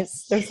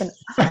realize there's an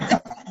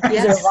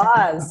Yes.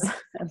 Oz.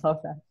 I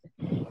love that.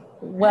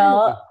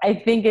 Well, I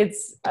think it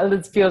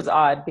feels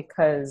odd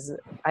because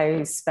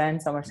I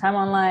spend so much time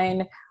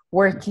online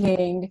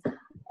working,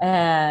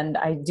 and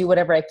I do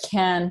whatever I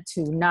can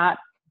to not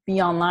be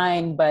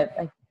online, but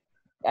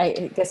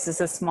I guess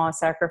it's a small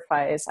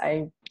sacrifice.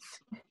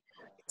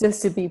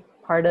 Just to be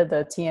part of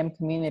the TM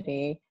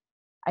community.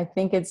 I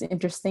think it's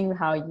interesting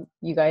how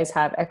you guys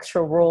have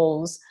extra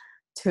roles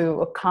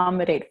to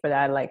accommodate for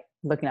that, like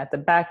looking at the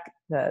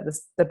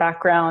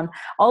background.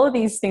 All of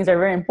these things are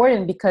very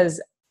important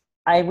because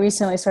I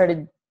recently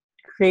started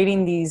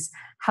creating these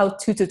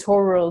how-to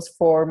tutorials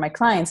for my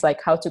clients,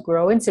 like how to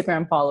grow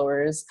Instagram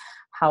followers,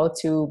 how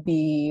to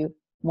be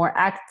more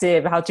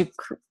active, how to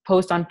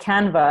post on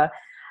Canva,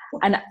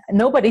 and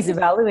nobody's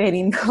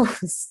evaluating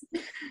those.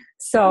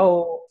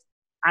 So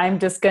I'm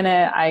just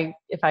gonna, I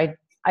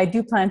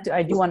do want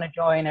to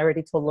join. I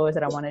already told Lois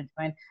that I want to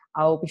join.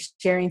 I'll be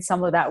sharing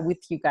some of that with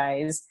you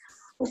guys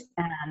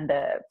and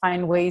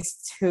find ways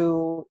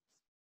to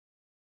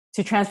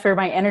transfer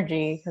my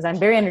energy, because I'm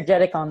very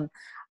energetic on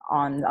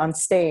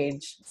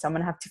stage. So I'm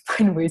gonna have to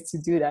find ways to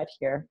do that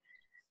here.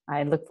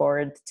 I look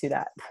forward to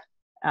that,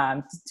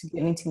 to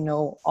getting to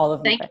know all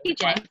of you. thank you,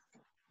 Jane.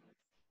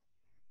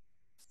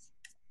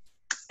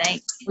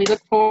 Thanks. We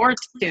look forward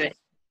to it.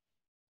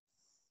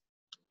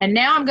 And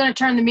now I'm going to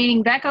turn the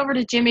meeting back over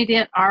to Jimmy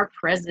Dent, our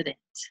president.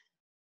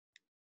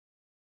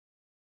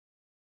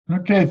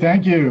 Okay,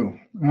 thank you.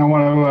 I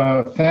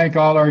want to thank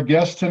all our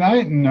guests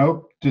tonight and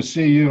hope to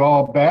see you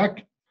all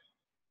back.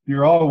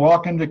 You're all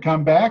welcome to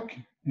come back,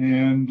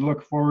 and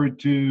look forward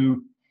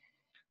to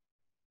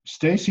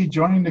Stacy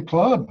joining the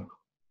club.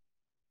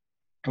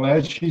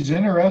 Glad she's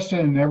interested,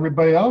 and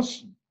everybody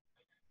else.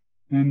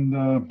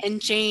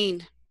 And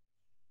Jane.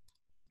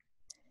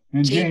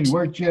 And Jane,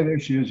 where'd she? There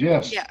she is.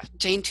 Yes. Yeah,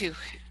 Jane too.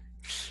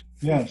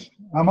 Yes.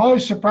 I'm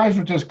always surprised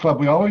with this club.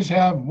 We always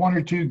have one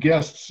or two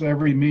guests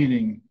every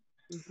meeting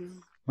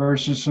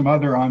versus some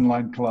other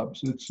online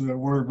clubs.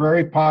 We're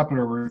very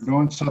popular. We're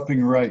doing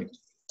something right.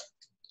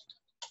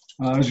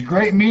 It was a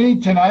great meeting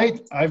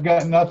tonight. I've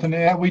got nothing to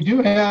add. We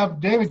do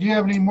have, David, do you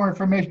have any more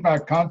information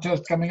about a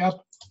contest coming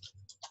up?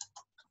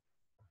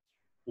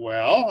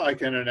 Well, I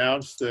can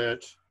announce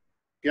that,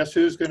 guess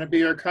who's going to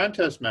be our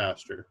contest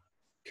master?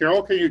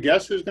 Carol, can you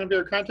guess who's going to be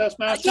our contest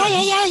master?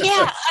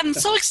 Yeah. I'm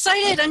so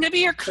excited. I'm going to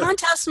be your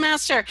contest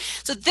master.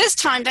 So this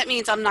time, that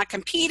means I'm not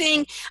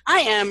competing. I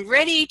am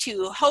ready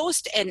to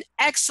host an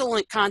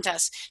excellent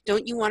contest.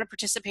 Don't you want to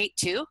participate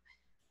too?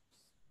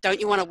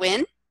 Don't you want to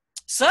win?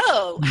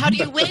 So how do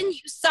you win? You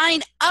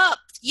sign up.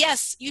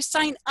 Yes, you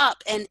sign up.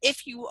 And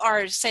if you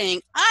are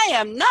saying, I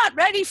am not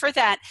ready for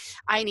that,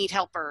 I need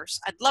helpers.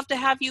 I'd love to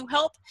have you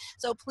help.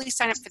 So please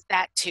sign up for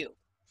that too.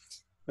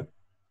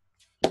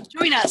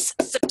 Join us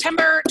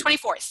September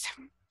 24th.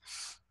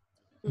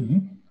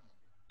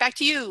 Back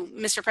to you,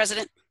 Mr.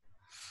 President.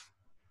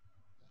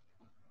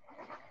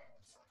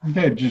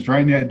 Okay, just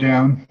writing that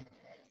down.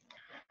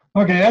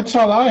 Okay, that's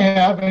all I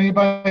have.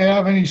 Anybody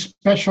have any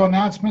special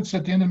announcements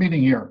at the end of the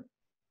meeting here?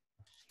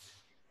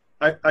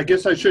 I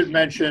guess I should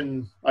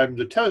mention I'm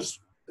the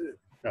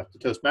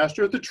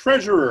Toastmaster, the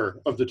treasurer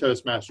of the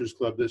Toastmasters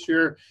Club this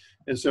year.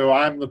 And so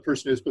I'm the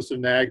person who's supposed to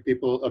nag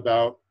people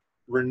about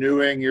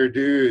renewing your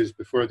dues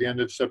before the end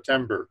of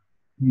September.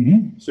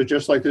 So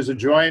just like there's a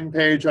join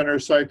page on our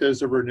site,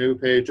 there's a renew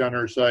page on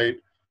our site.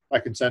 I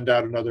can send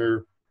out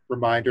another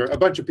reminder. A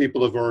bunch of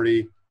people have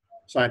already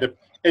signed up.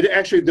 And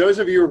actually, those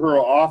of you who are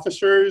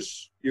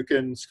officers, you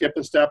can skip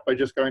a step by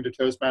just going to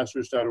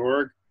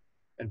toastmasters.org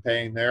and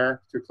paying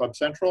there through Club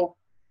Central.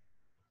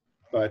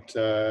 But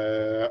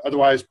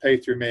otherwise, pay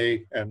through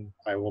me, and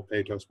I will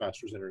pay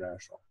Toastmasters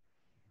International.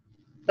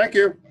 Thank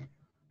you.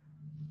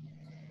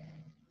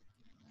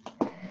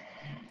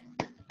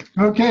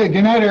 Okay,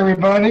 good night,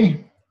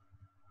 everybody.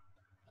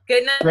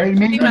 Good night. Great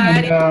meeting.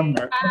 And,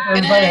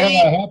 everybody have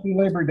a happy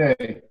Labor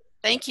Day.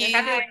 Thank you.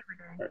 Happy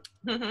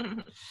Labor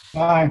Day.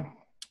 Bye.